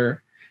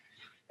nicer.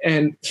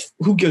 And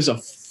who gives a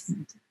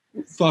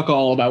fuck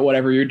all about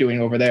whatever you're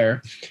doing over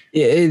there?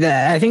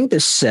 Yeah, I think the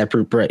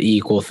separate but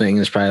equal thing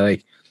is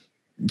probably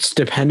it's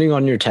depending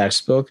on your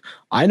textbook.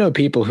 I know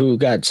people who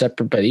got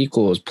separate but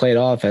equal was played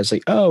off as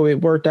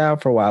it worked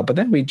out for a while, but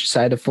then we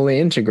decided to fully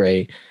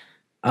integrate.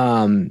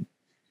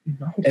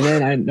 No. And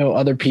then I know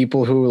other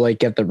people who like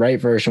get the right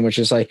version, which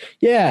is like,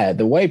 yeah,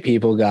 the white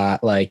people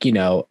got like,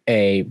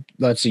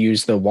 let's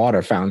use the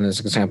water fountain as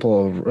an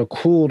example, a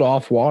cooled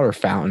off water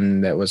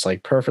fountain that was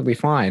like perfectly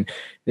fine.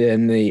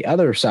 Then the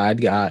other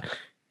side got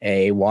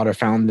a water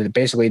fountain that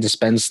basically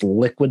dispensed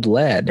liquid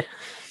lead.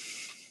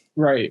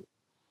 Right.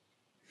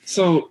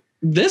 So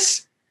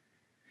this,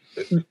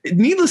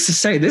 needless to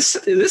say, this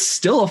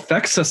still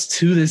affects us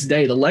to this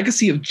day. The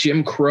legacy of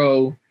Jim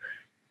Crow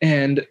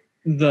and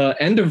the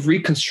end of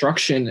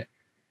Reconstruction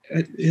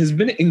has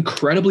been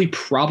incredibly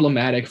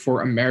problematic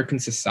for American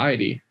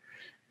society.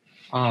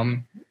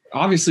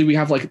 Obviously, we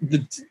have like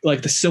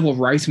the civil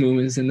rights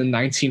movements in the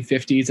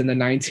 1950s and the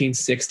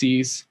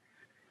 1960s,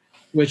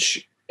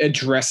 which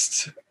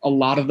addressed a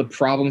lot of the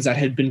problems that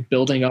had been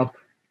building up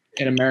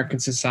in American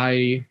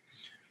society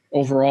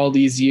over all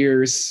these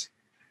years.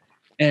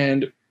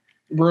 And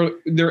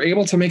they're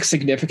able to make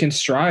significant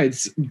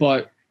strides,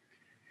 but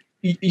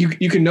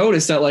you can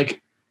notice that like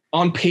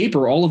on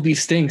paper, all of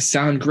these things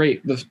sound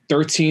great. The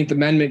 13th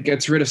Amendment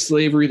gets rid of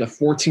slavery. The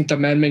 14th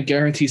Amendment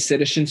guarantees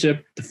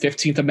citizenship. The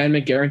 15th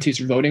Amendment guarantees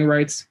voting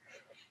rights.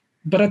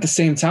 But at the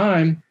same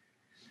time,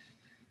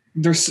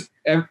 there's,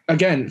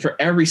 again, for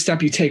every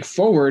step you take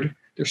forward,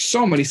 there's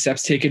so many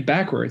steps taken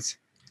backwards.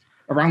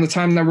 Around the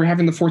time that we're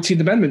having the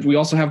 14th Amendment, we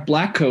also have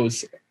black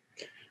codes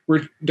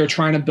where they're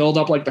trying to build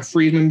up like the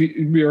Freedmen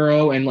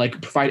Bureau and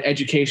like provide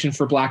education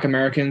for Black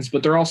Americans,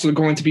 but they're also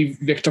going to be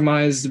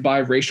victimized by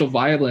racial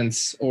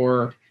violence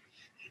or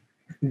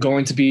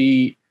going to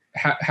be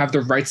have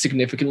their rights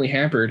significantly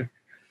hampered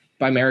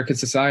by American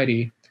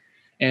society.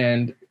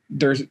 And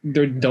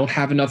they don't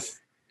have enough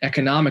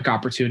economic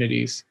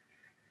opportunities.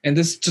 And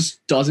this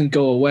just doesn't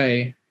go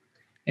away.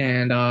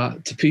 And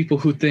to people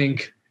who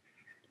think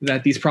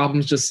that these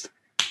problems just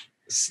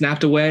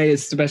snapped away,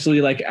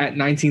 especially like at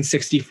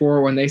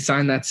 1964 when they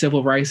signed that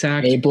Civil Rights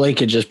Act. Abe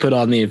Lincoln just put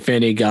on the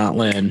Infinity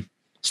Gauntlet and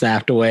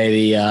snapped away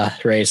the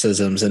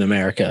racisms in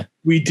America.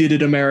 We did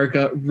it,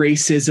 America.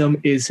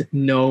 Racism is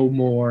no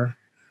more.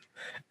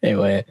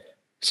 Anyway,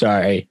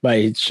 sorry, my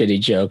shitty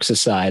jokes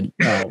aside,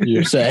 you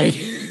were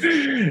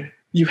saying.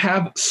 You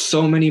have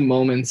so many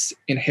moments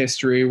in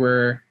history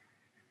where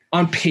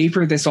on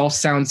paper this all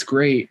sounds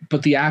great,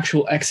 but the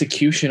actual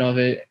execution of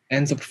it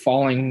ends up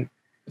falling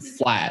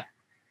flat.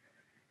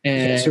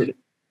 And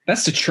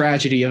that's the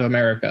tragedy of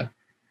America.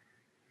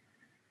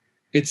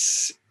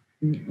 It's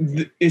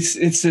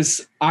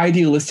this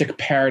idealistic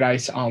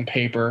paradise on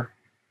paper,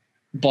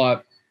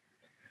 but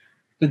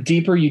the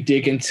deeper you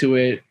dig into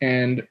it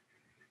and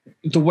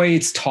the way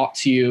it's taught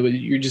to you,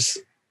 you just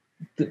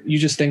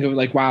think of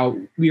like, wow,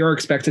 we are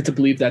expected to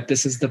believe that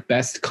this is the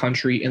best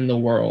country in the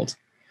world.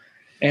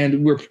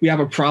 And we have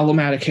a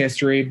problematic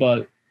history,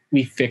 but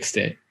we fixed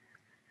it.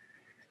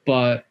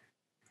 But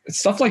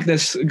stuff like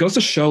this goes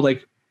to show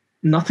like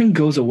nothing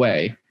goes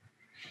away.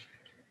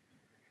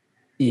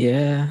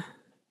 Yeah.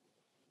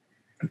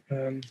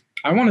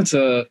 I wanted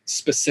to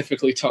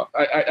specifically talk.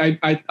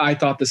 I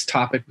thought this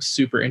topic was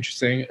super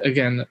interesting.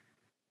 Again,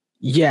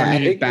 yeah.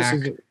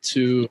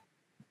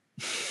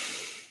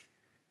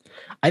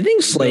 I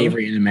think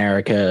slavery in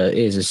America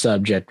is a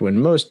subject when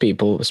most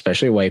people,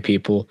 especially white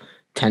people,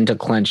 tend to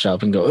clench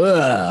up and go,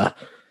 ugh.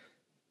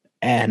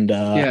 And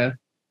yeah,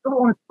 I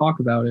don't want to talk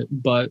about it,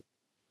 but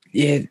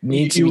it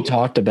needs to be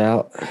talked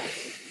about.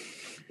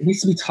 It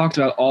needs to be talked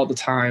about all the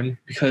time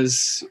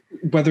because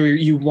whether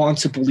you want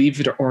to believe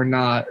it or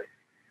not,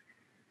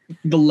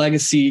 the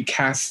legacy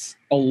casts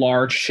a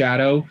large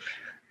shadow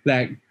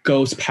that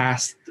goes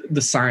past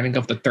the signing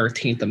of the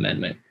 13th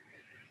Amendment.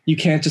 You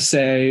can't just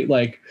say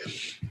like,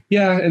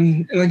 yeah,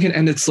 and Lincoln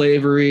ended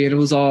slavery and it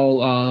was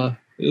all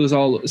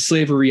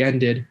slavery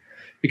ended,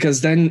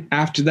 because then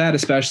after that,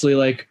 especially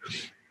like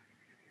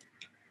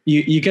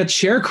you get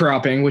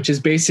sharecropping, which is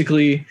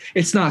basically,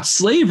 it's not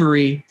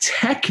slavery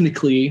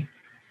technically,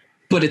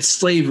 but it's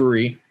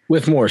slavery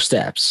with more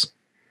steps.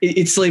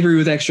 It's slavery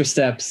with extra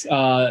steps.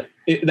 That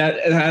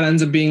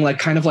ends up being like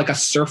kind of like a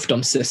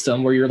serfdom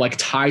system where you're like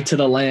tied to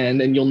the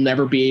land and you'll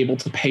never be able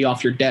to pay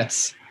off your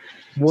debts.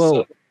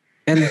 Well,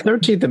 and the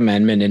 13th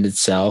Amendment in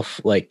itself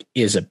like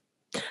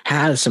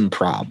has some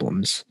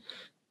problems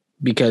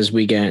because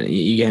you get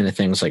into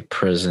things like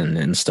prison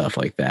and stuff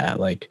like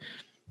that, like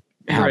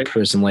how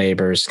prison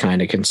labor is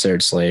kind of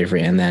considered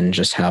slavery, and then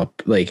just how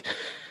like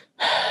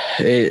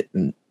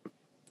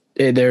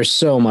there's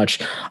so much.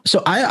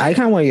 So I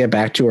kind of want to get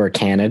back to our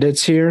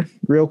candidates here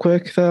real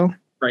quick, though.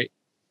 Right.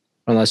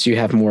 Unless you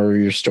have more of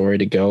your story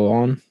to go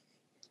on.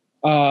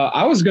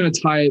 I was going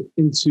to tie it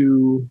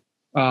into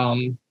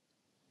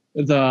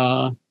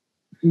the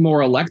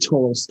more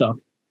electoral stuff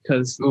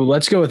because.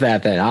 Let's go with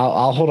that then.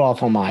 I'll hold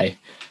off on my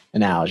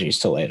analogies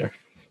till later.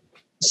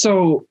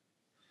 So,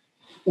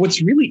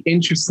 what's really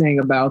interesting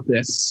about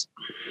this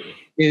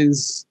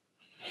is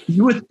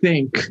you would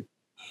think,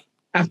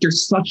 after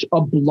such a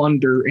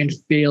blunder and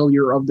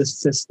failure of the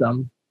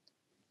system,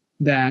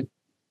 that,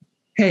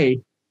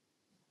 hey,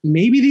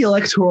 maybe the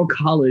Electoral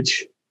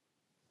College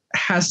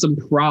has some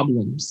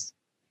problems.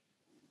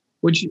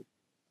 Which,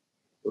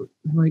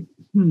 like,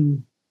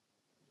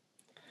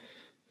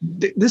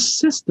 this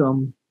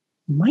system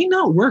might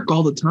not work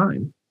all the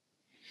time.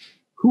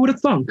 Who would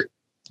have thunk?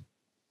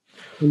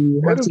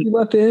 What if we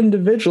let the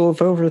individual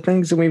vote for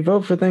things and we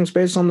vote for things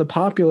based on the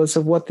populace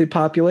of what the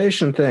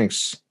population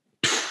thinks?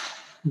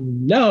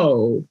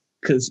 No,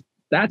 because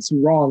that's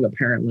wrong,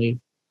 apparently.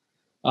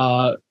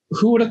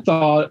 Who would have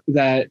thought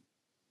that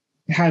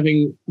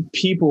having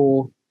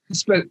people,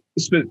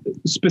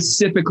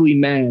 specifically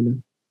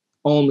men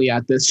only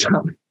at this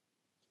time,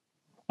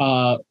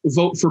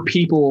 vote for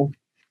people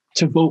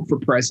to vote for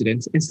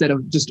president instead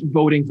of just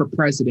voting for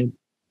president?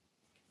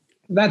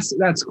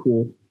 That's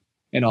cool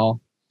and all.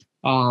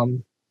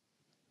 And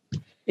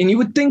you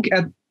would think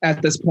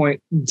at this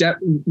point,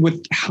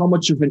 with how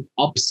much of an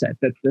upset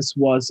that this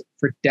was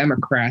for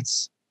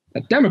Democrats,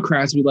 that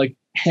Democrats would be like,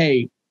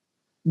 hey,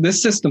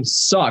 this system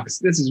sucks.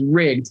 This is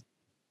rigged.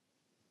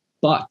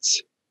 But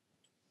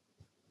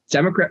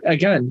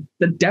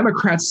the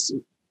Democrats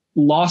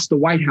lost the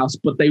White House,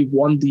 but they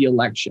won the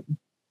election.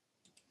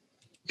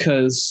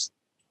 Because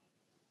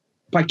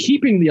by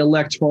keeping the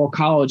Electoral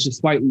College,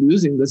 despite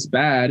losing this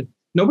bad,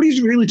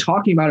 nobody's really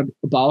talking about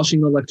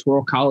abolishing the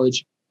Electoral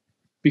College,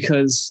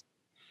 because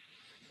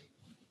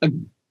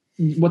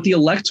what the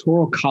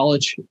Electoral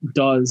College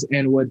does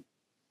and what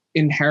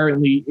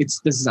inherently it's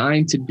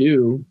designed to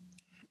do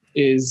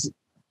is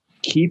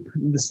keep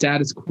the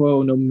status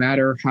quo no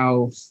matter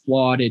how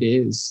flawed it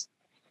is.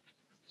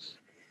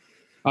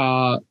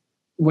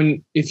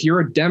 If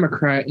you're a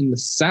Democrat in the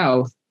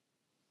South,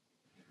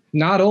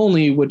 not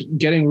only would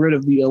getting rid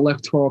of the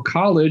Electoral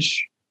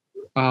College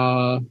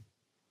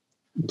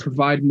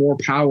provide more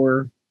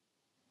power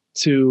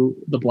to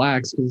the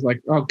blacks, because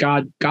like, oh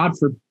God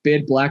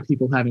forbid black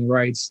people having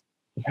rights,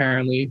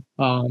 apparently.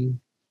 But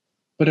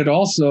it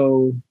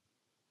also,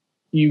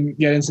 you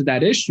get into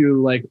that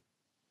issue like,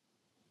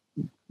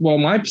 well,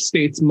 my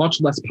state's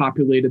much less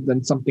populated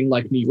than something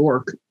like New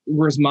York.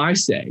 Where's my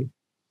say?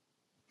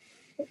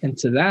 And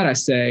to that I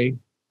say,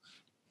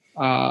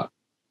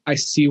 I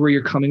see where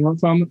you're coming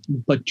from,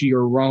 but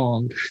you're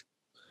wrong.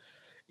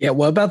 Yeah,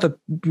 what about the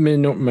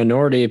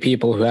minority of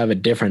people who have a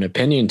different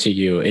opinion to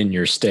you in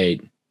your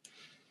state?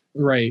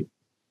 Right.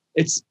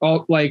 It's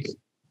all like,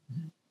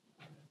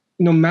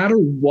 no matter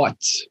what,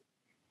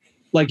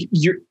 like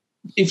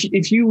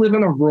if you live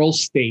in a rural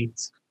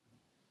state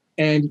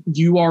and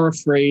you are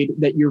afraid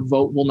that your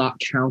vote will not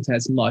count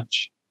as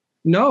much,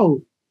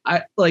 no,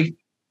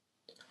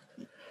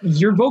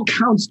 your vote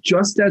counts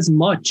just as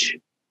much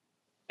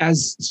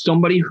as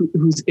somebody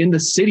who's in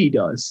the city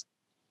does.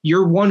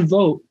 Your one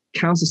vote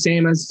counts the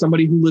same as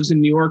somebody who lives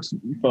in New York's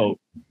vote.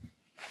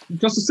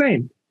 Just the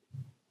same.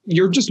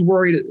 You're just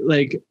worried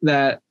like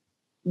that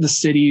the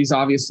cities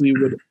obviously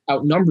would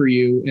outnumber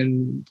you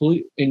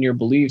in your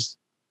beliefs.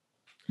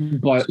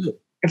 But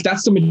if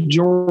that's what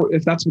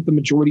the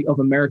majority of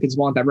Americans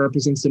want, that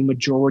represents the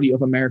majority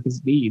of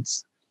America's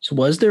needs. So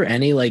was there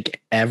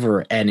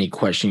ever any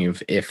question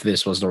of if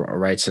this was the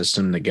right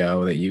system to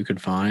go that you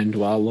could find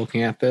while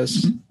looking at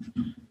this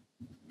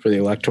for the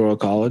Electoral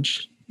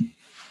College?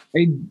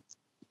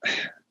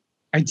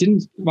 I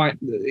didn't find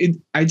it.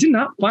 I did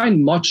not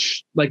find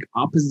much like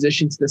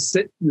opposition to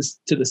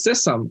the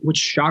system,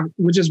 which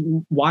is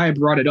why I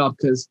brought it up,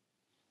 because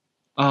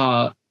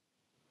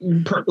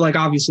like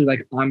obviously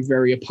like I'm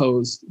very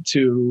opposed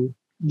to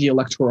the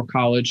Electoral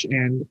College,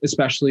 and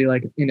especially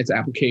like in its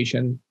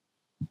application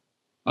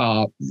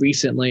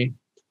recently.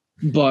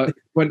 But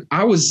when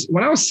I was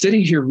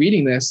sitting here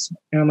reading this,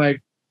 and I'm like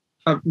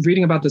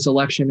reading about this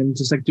election and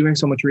just like doing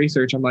so much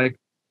research, I'm like,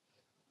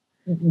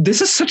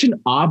 this is such an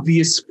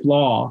obvious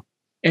flaw,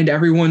 and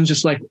everyone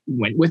just like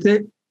went with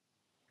it.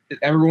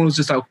 Everyone was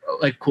just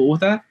like cool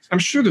with that. I'm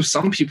sure there's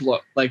some people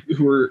like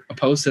who are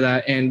opposed to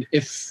that, and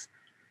if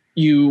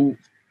you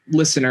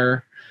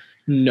listener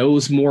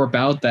knows more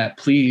about that,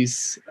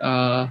 please,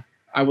 I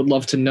would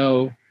love to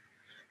know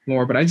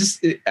more. But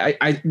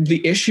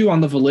the issue on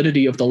the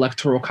validity of the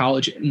Electoral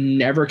College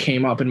never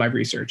came up in my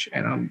research,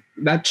 and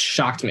that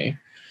shocked me.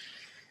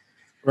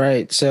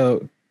 Right.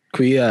 So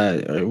we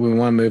want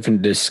to move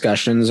into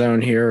discussion zone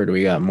here, or do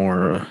we got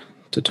more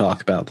to talk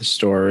about the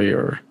story?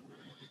 Or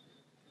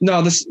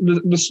no,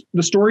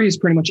 the story is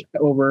pretty much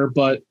over,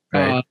 but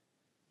right.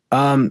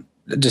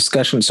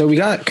 Discussion. So we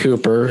got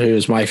Cooper,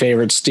 who's my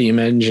favorite steam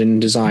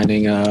engine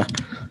designing a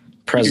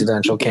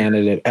presidential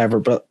candidate ever.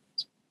 But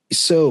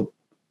so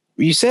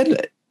you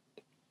said,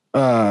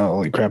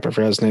 holy crap, I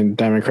forgot his name,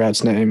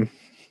 Democrat's name.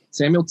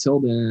 Samuel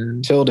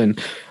Tilden.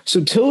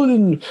 So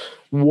Tilden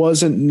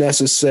wasn't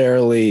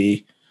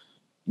necessarily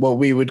what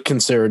we would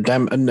consider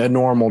a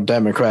normal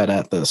Democrat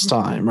at this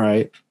time,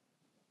 right?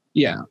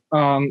 Yeah.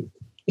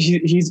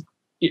 He's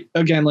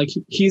again, like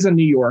he's a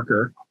New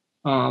Yorker.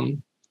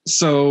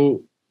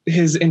 So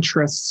his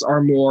interests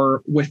are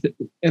more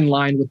in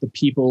line with the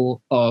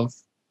people of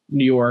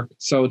New York.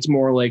 So it's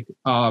more like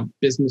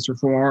business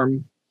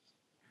reform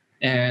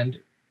and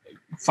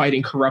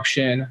fighting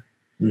corruption.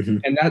 Mm-hmm.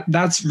 And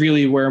that's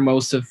really where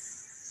most of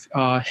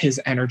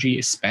his energy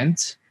is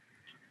spent.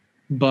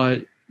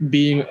 But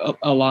being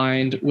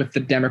aligned with the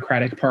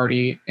Democratic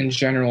Party in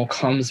general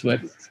comes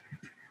with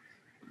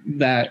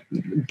that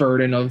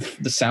burden of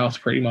the South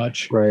pretty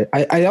much. Right.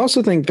 I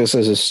also think this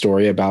is a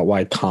story about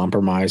why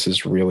compromise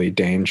is really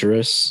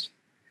dangerous.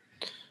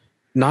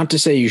 Not to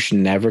say you should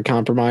never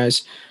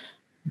compromise,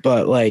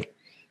 but like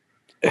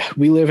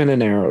we live in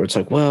an era where it's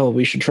like, well,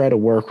 we should try to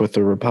work with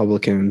the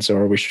Republicans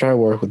or we should try to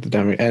work with the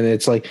Democrats. And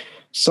it's like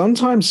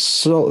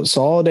sometimes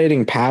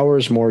consolidating power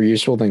is more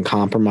useful than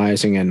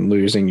compromising and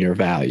losing your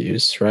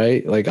values,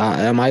 right? Like,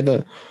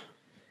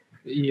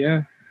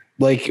 Yeah.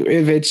 Like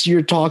if it's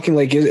you're talking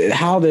like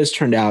how this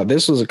turned out,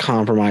 this was a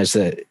compromise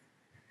that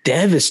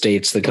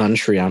devastates the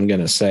country, I'm going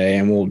to say,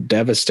 and will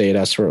devastate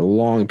us for a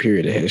long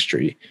period of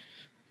history.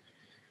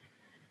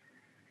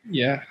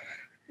 Yeah,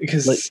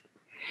 because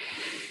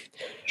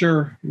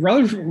sure,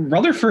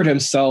 Rutherford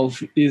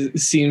himself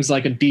seems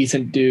like a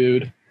decent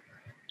dude.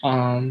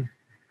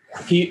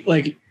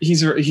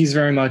 He's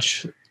very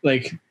much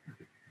like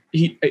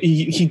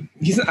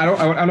he's I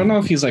don't know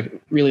if he's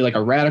like really like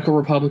a radical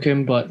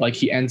Republican, but like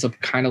he ends up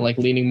kind of like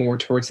leaning more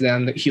towards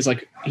them. That he's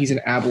an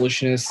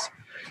abolitionist.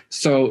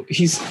 So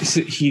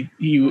he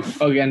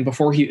again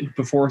before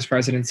his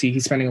presidency,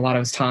 he's spending a lot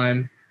of his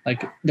time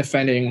like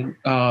defending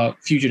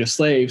fugitive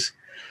slaves.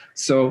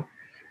 So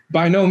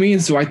by no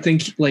means do I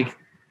think like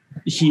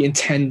he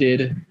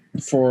intended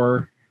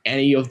for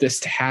any of this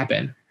to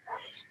happen.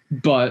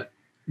 But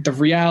the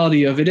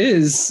reality of it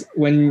is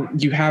when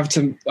you have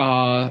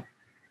to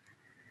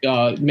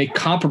make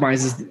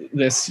compromises,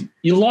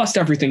 you lost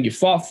everything you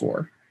fought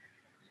for.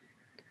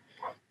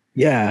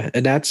 Yeah,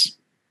 and this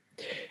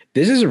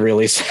is a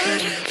really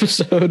sad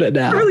episode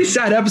now. Really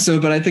sad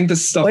episode, but I think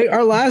this stuff like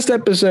our last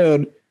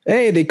episode.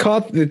 Hey, they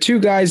caught the two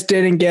guys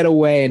didn't get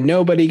away and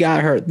nobody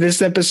got hurt.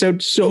 This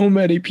episode, so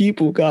many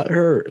people got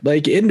hurt,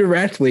 like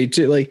indirectly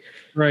too. Like,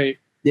 right.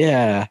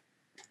 Yeah.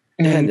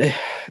 And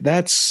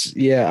that's,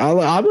 yeah,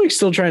 I'm like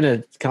still trying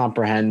to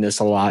comprehend this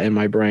a lot in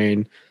my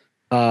brain.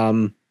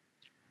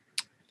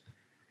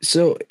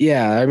 So,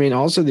 yeah, I mean,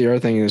 also the other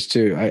thing is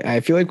too,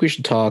 I feel like we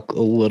should talk a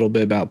little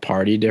bit about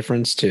party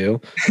difference too.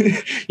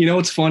 You know,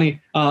 what's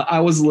funny? I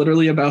was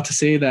literally about to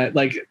say that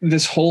like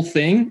this whole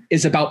thing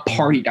is about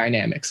party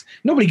dynamics.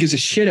 Nobody gives a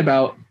shit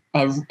about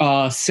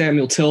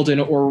Samuel Tilden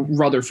or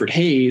Rutherford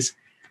Hayes.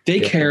 They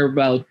care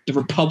about the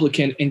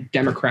Republican and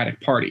Democratic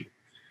Party.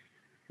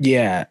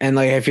 Yeah. And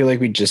like, I feel like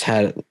we just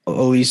had, at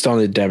least on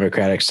the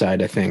Democratic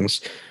side of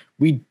things,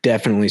 we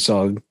definitely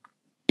saw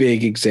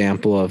big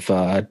example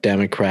of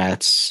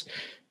Democrats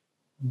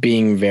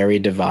being very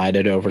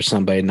divided over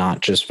somebody not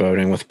just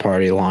voting with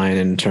party line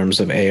in terms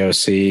of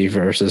AOC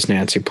versus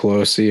Nancy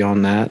Pelosi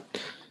on that.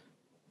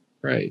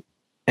 Right.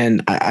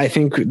 And I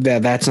think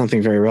that's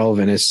something very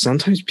relevant is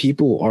sometimes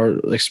people are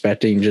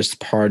expecting just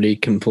party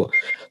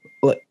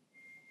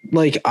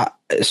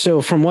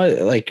so from what,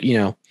 like, you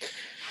know,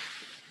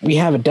 we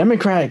have a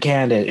Democratic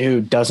candidate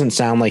who doesn't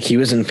sound like he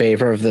was in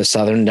favor of the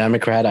Southern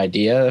Democrat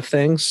idea of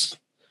things.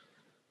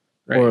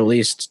 Right. Or at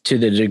least to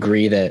the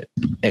degree that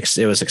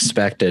it was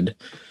expected.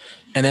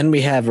 And then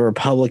we have a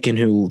Republican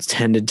who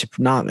tended to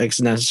not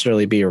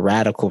necessarily be a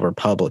radical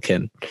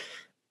Republican,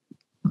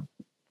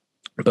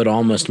 but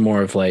almost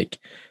more of like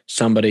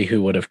somebody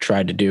who would have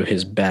tried to do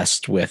his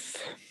best with.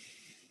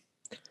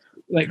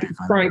 Like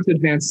trying to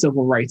advance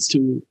civil rights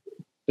to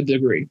a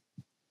degree.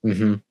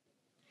 Mm-hmm.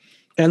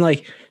 And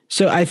like,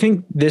 so I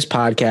think this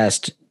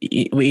podcast,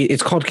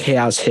 it's called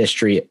Chaos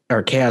History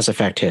or Chaos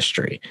Effect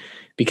History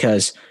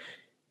because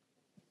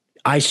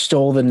I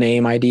stole the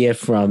name idea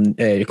from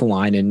a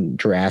line in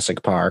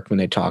Jurassic Park when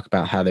they talk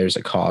about how there's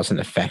a cause and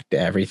effect to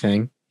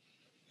everything.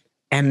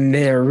 And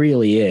there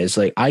really is.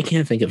 Like, I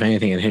can't think of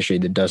anything in history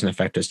that doesn't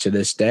affect us to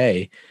this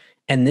day.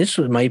 And this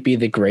might be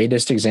the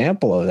greatest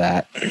example of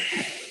that.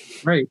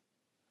 Right.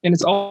 And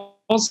it's also,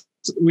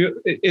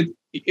 there's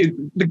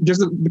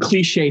the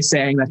cliche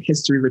saying that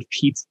history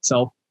repeats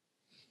itself.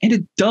 And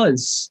it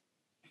does.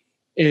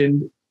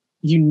 And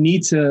you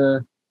need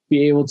to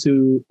be able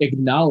to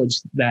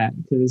acknowledge that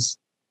because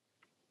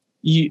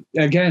you,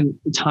 again,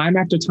 time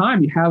after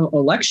time, you have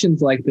elections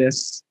like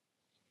this,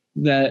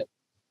 that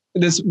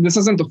this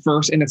isn't the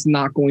first and it's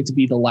not going to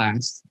be the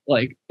last.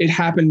 Like it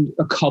happened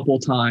a couple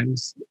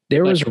times.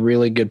 There was a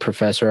really good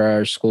professor at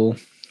our school,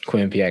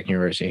 Quinnipiac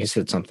University. He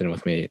said something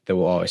with me that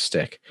will always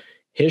stick.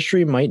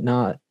 History might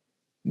not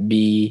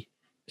repeat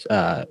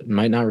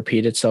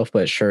itself,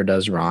 but it sure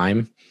does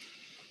rhyme.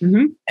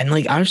 Mm-hmm. And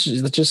like, I was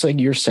just like,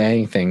 you're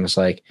saying things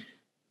like,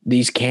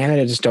 these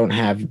candidates don't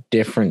have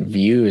different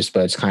views,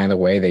 but it's kind of the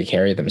way they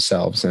carry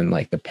themselves and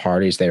like the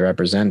parties they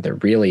represent.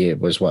 That really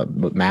it was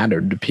what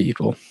mattered to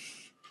people.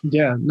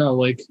 Yeah, no,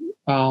 like,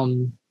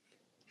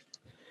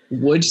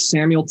 would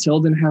Samuel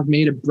Tilden have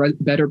made a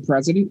better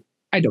president?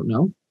 I don't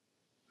know.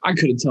 I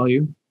couldn't tell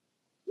you.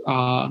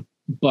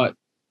 But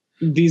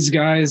these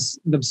guys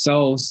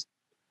themselves,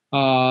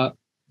 and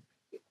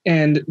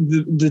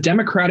the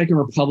Democratic and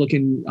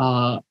Republican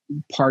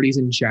parties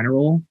in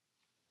general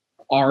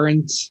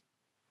aren't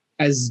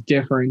as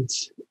different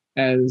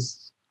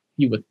as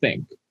you would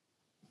think,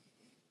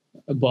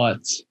 but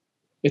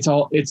it's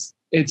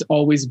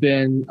always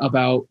been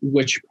about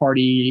which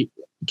party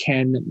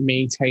can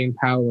maintain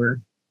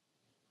power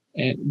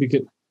and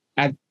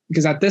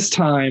because at this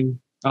time,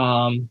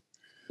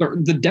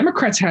 the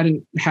Democrats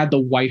hadn't had the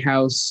White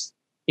House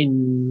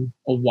in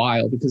a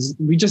while, because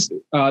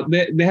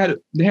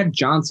they had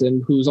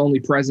Johnson, who's only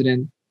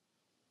president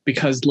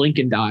because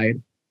Lincoln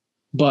died.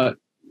 But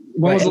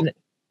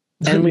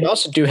and we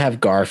also do have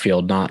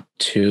Garfield not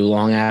too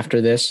long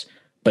after this,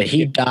 but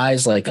he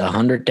dies like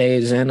 100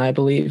 days in, I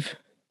believe.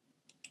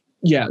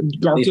 Yeah,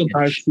 Garfield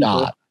dies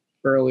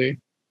early.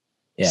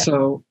 Yeah.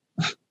 So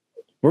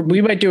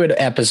we might do an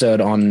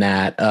episode on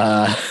that.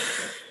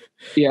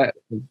 Yeah.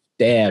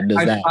 Damn,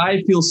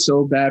 I feel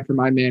so bad for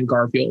my man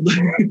Garfield.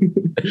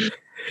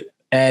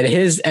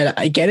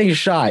 And getting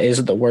shot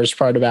isn't the worst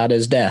part about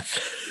his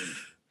death.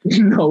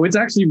 No, it's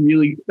actually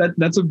really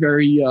that's a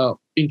very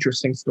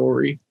interesting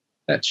story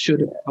that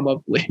should have come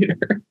up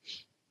later.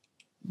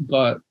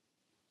 But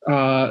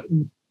not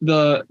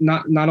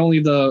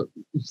only the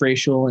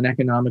racial and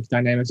economic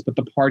dynamics, but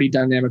the party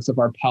dynamics of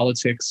our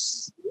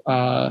politics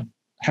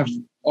have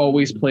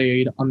always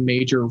played a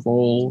major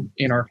role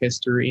in our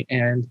history.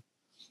 And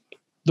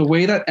the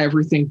way that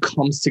everything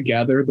comes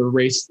together, the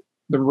race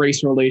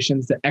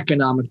relations, the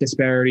economic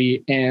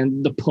disparity,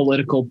 and the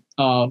political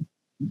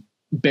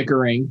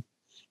bickering,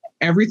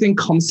 everything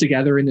comes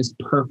together in this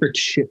perfect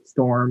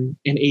shitstorm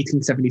in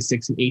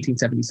 1876 and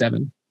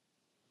 1877.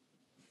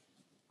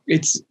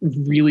 It's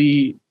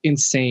really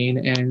insane,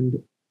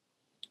 and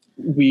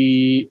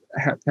we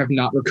have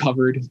not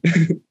recovered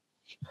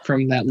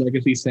from that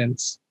legacy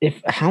since.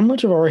 How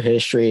much of our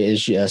history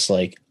is just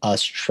like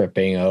us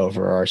tripping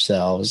over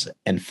ourselves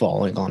and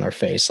falling on our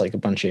face like a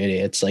bunch of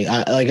idiots?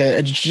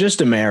 It's just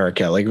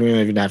America. Like, we don't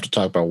even have to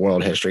talk about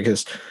world history,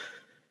 because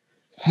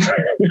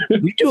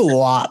we do a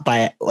lot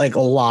of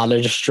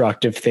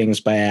destructive things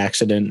by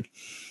accident.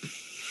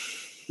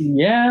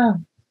 Yeah.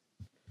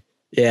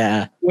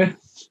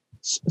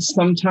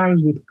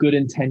 Sometimes with good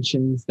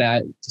intentions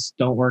that just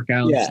don't work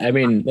out. Yeah, I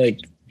mean, like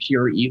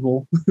pure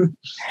evil.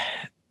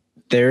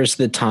 There's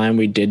the time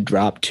we did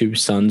drop 2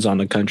 sons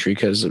on a country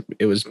because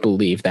it was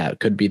believed that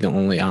could be the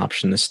only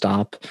option to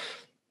stop.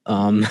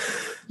 No,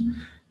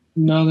 that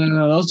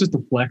was just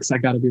a flex. I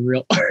gotta be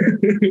real.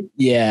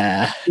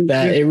 Yeah,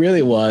 that it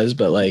really was,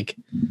 but like,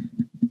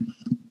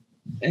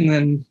 and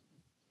then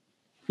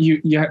you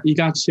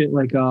got shit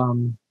like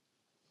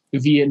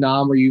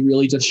Vietnam, where you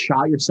really just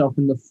shot yourself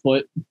in the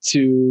foot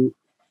to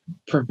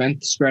prevent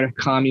the spread of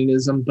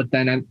communism, but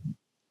then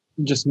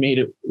just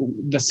made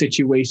the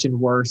situation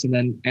worse, and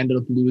then ended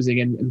up losing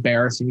and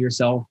embarrassing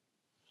yourself.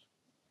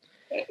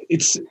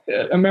 It's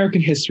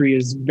American history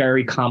is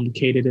very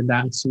complicated, and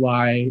that's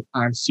why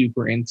I'm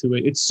super into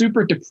it. It's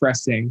super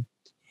depressing,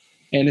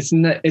 and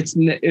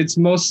it's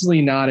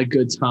mostly not a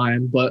good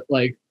time, but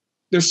like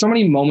there's so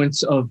many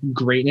moments of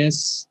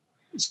greatness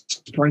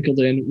sprinkled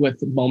in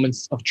with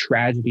moments of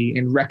tragedy,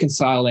 and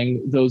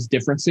reconciling those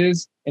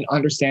differences and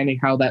understanding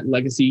how that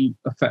legacy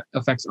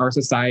affects our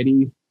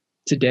society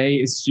today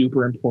is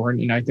super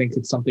important. And I think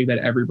it's something that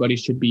everybody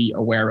should be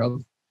aware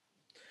of.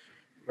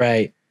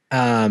 Right.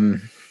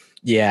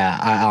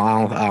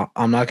 Yeah,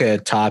 I'm not going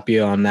to top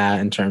you on that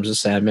in terms of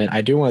sentiment.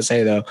 I do want to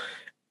say, though,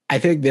 I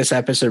think this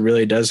episode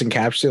really does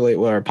encapsulate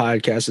what our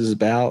podcast is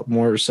about,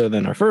 more so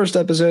than our first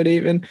episode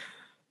even.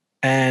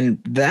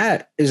 And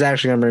that is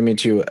actually going to bring me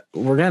to,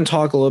 we're going to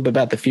talk a little bit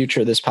about the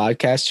future of this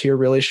podcast here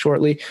really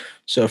shortly.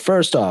 So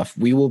first off,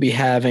 we will be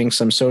having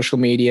some social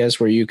medias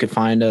where you could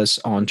find us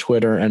on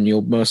Twitter, and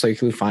you'll most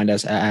likely find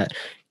us at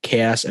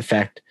Chaos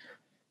Effect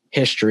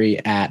History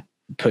at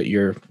put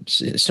your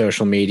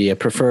social media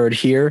preferred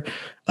here.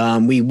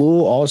 We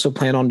will also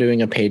plan on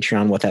doing a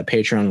Patreon. What that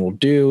Patreon will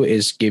do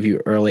is give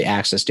you early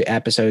access to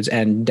episodes,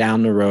 and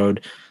down the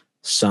road,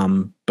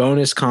 some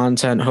bonus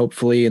content,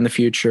 hopefully in the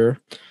future.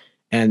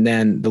 And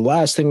then the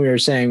last thing we were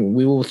saying,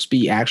 we will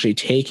be actually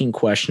taking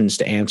questions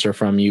to answer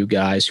from you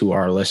guys who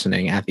are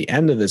listening at the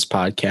end of this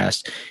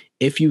podcast.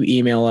 If you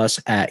email us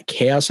at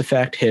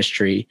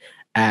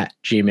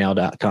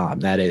chaoseffecthistory@gmail.com,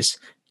 that is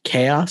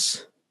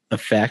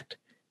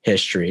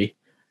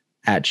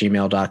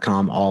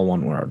chaoseffecthistory@gmail.com, all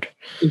one word.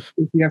 If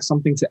you have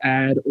something to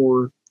add,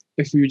 or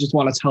if you just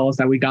want to tell us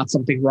that we got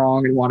something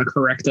wrong and want to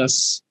correct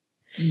us,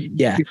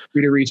 yeah, feel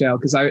free to reach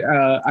out, because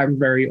I'm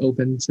very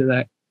open to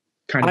that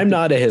kind of I'm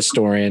not a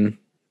historian.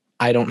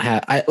 I don't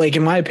have,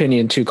 in my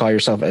opinion, to call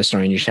yourself a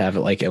historian, you should have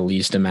like at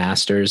least a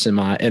master's and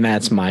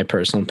that's my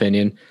personal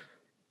opinion.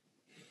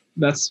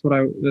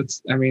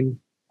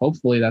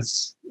 Hopefully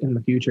that's in the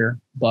future,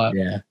 but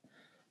yeah,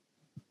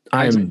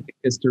 I'm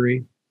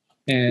history,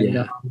 and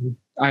yeah.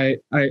 I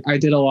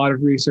did a lot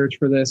of research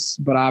for this,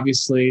 but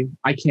obviously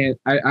I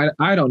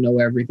don't know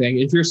everything.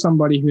 If you're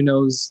somebody who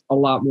knows a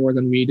lot more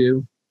than we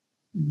do,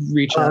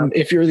 reach out.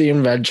 If you're the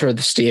inventor of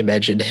the steam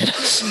engine, hit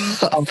us.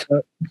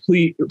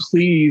 Please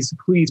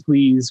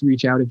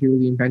reach out. If you're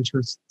the inventor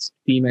of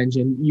steam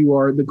engine, you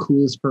are the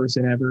coolest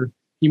person ever.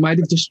 You might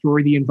have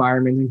destroyed the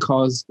environment and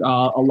caused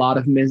a lot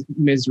of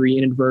misery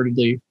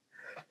inadvertently,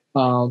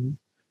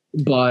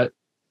 but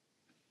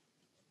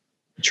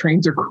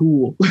trains are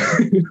cool.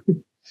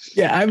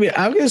 Yeah, I mean,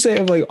 I'm gonna say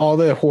of like all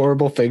the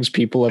horrible things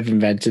people have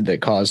invented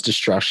that cause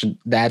destruction,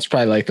 that's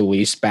probably like the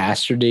least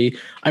bastardy.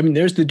 I mean,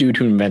 there's the dude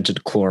who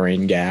invented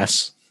chlorine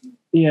gas.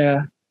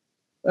 Yeah,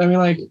 I mean,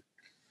 like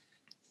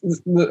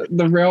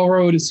the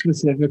railroad is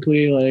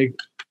specifically like,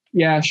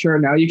 yeah, sure.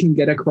 Now you can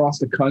get across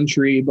the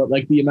country, but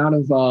like the amount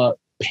of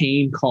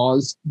pain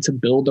caused to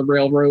build the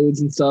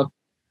railroads and stuff,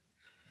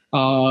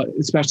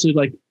 especially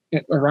like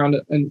around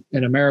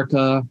in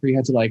America, where you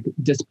had to like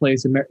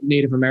displace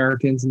Native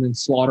Americans and then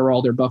slaughter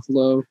all their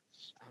buffalo.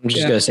 I'm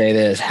just gonna say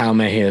this: how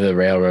many of the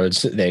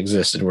railroads that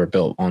existed were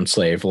built on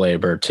slave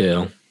labor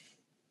too?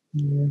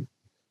 Yeah.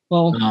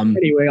 Well,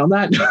 anyway, on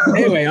that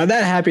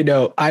happy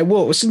note, I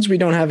will, since we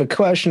don't have a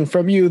question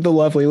from you, the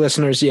lovely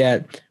listeners,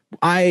 yet,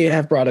 I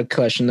have brought a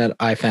question that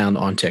I found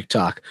on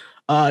TikTok.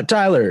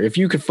 Tyler, if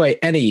you could fight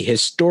any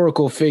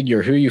historical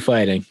figure, who are you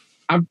fighting?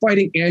 I'm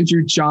fighting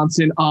Andrew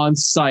Johnson on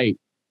site.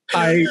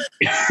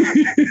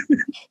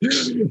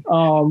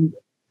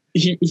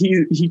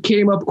 He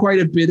came up quite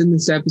a bit in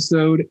this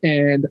episode,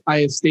 and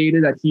I have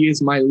stated that he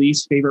is my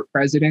least favorite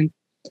president.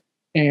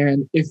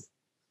 And if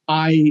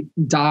I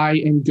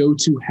die and go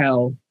to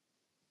hell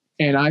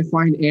and I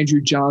find Andrew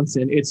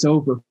Johnson, it's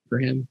over for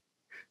him.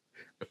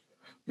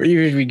 Or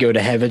even if we go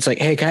to heaven, it's like,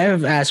 hey,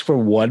 can I ask for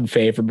one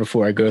favor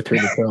before I go through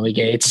the pearly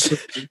gates?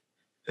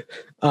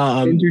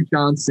 Andrew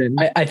Johnson.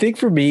 I think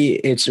for me,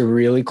 it's a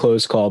really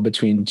close call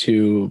between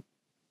two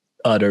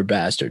utter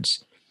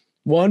bastards.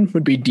 One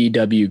would be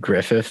D.W.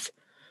 Griffith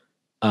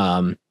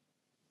for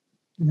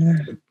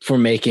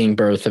making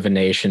Birth of a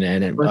Nation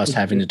and us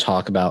having to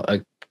talk about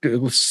a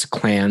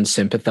Klan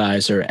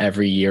sympathizer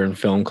every year in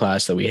film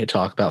class that we had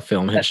talked about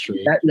film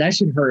history. That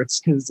shit hurts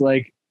because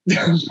like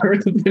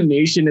Birth of the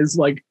Nation is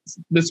like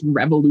this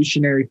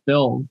revolutionary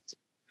film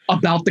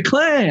about the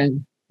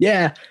Klan.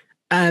 Yeah.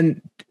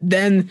 And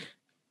then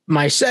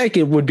my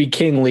second would be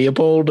King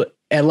Leopold.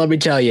 And let me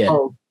tell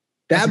you,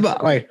 I'm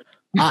going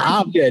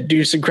to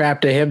do some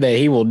crap to him that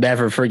he will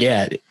never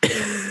forget.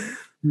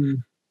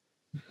 Yeah.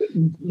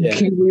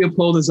 King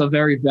Leopold is a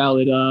very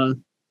valid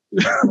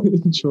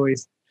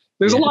choice.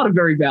 There's a lot of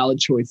very valid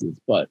choices,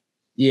 but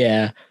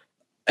yeah.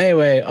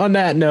 Anyway, on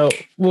that note,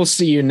 we'll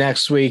see you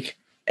next week.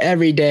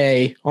 Every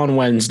day on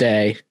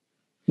Wednesday.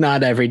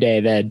 Not every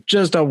day then,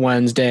 just on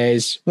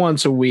Wednesdays,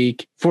 once a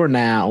week. For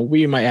now,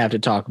 we might have to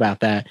talk about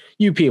that.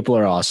 You people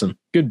are awesome.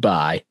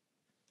 Goodbye.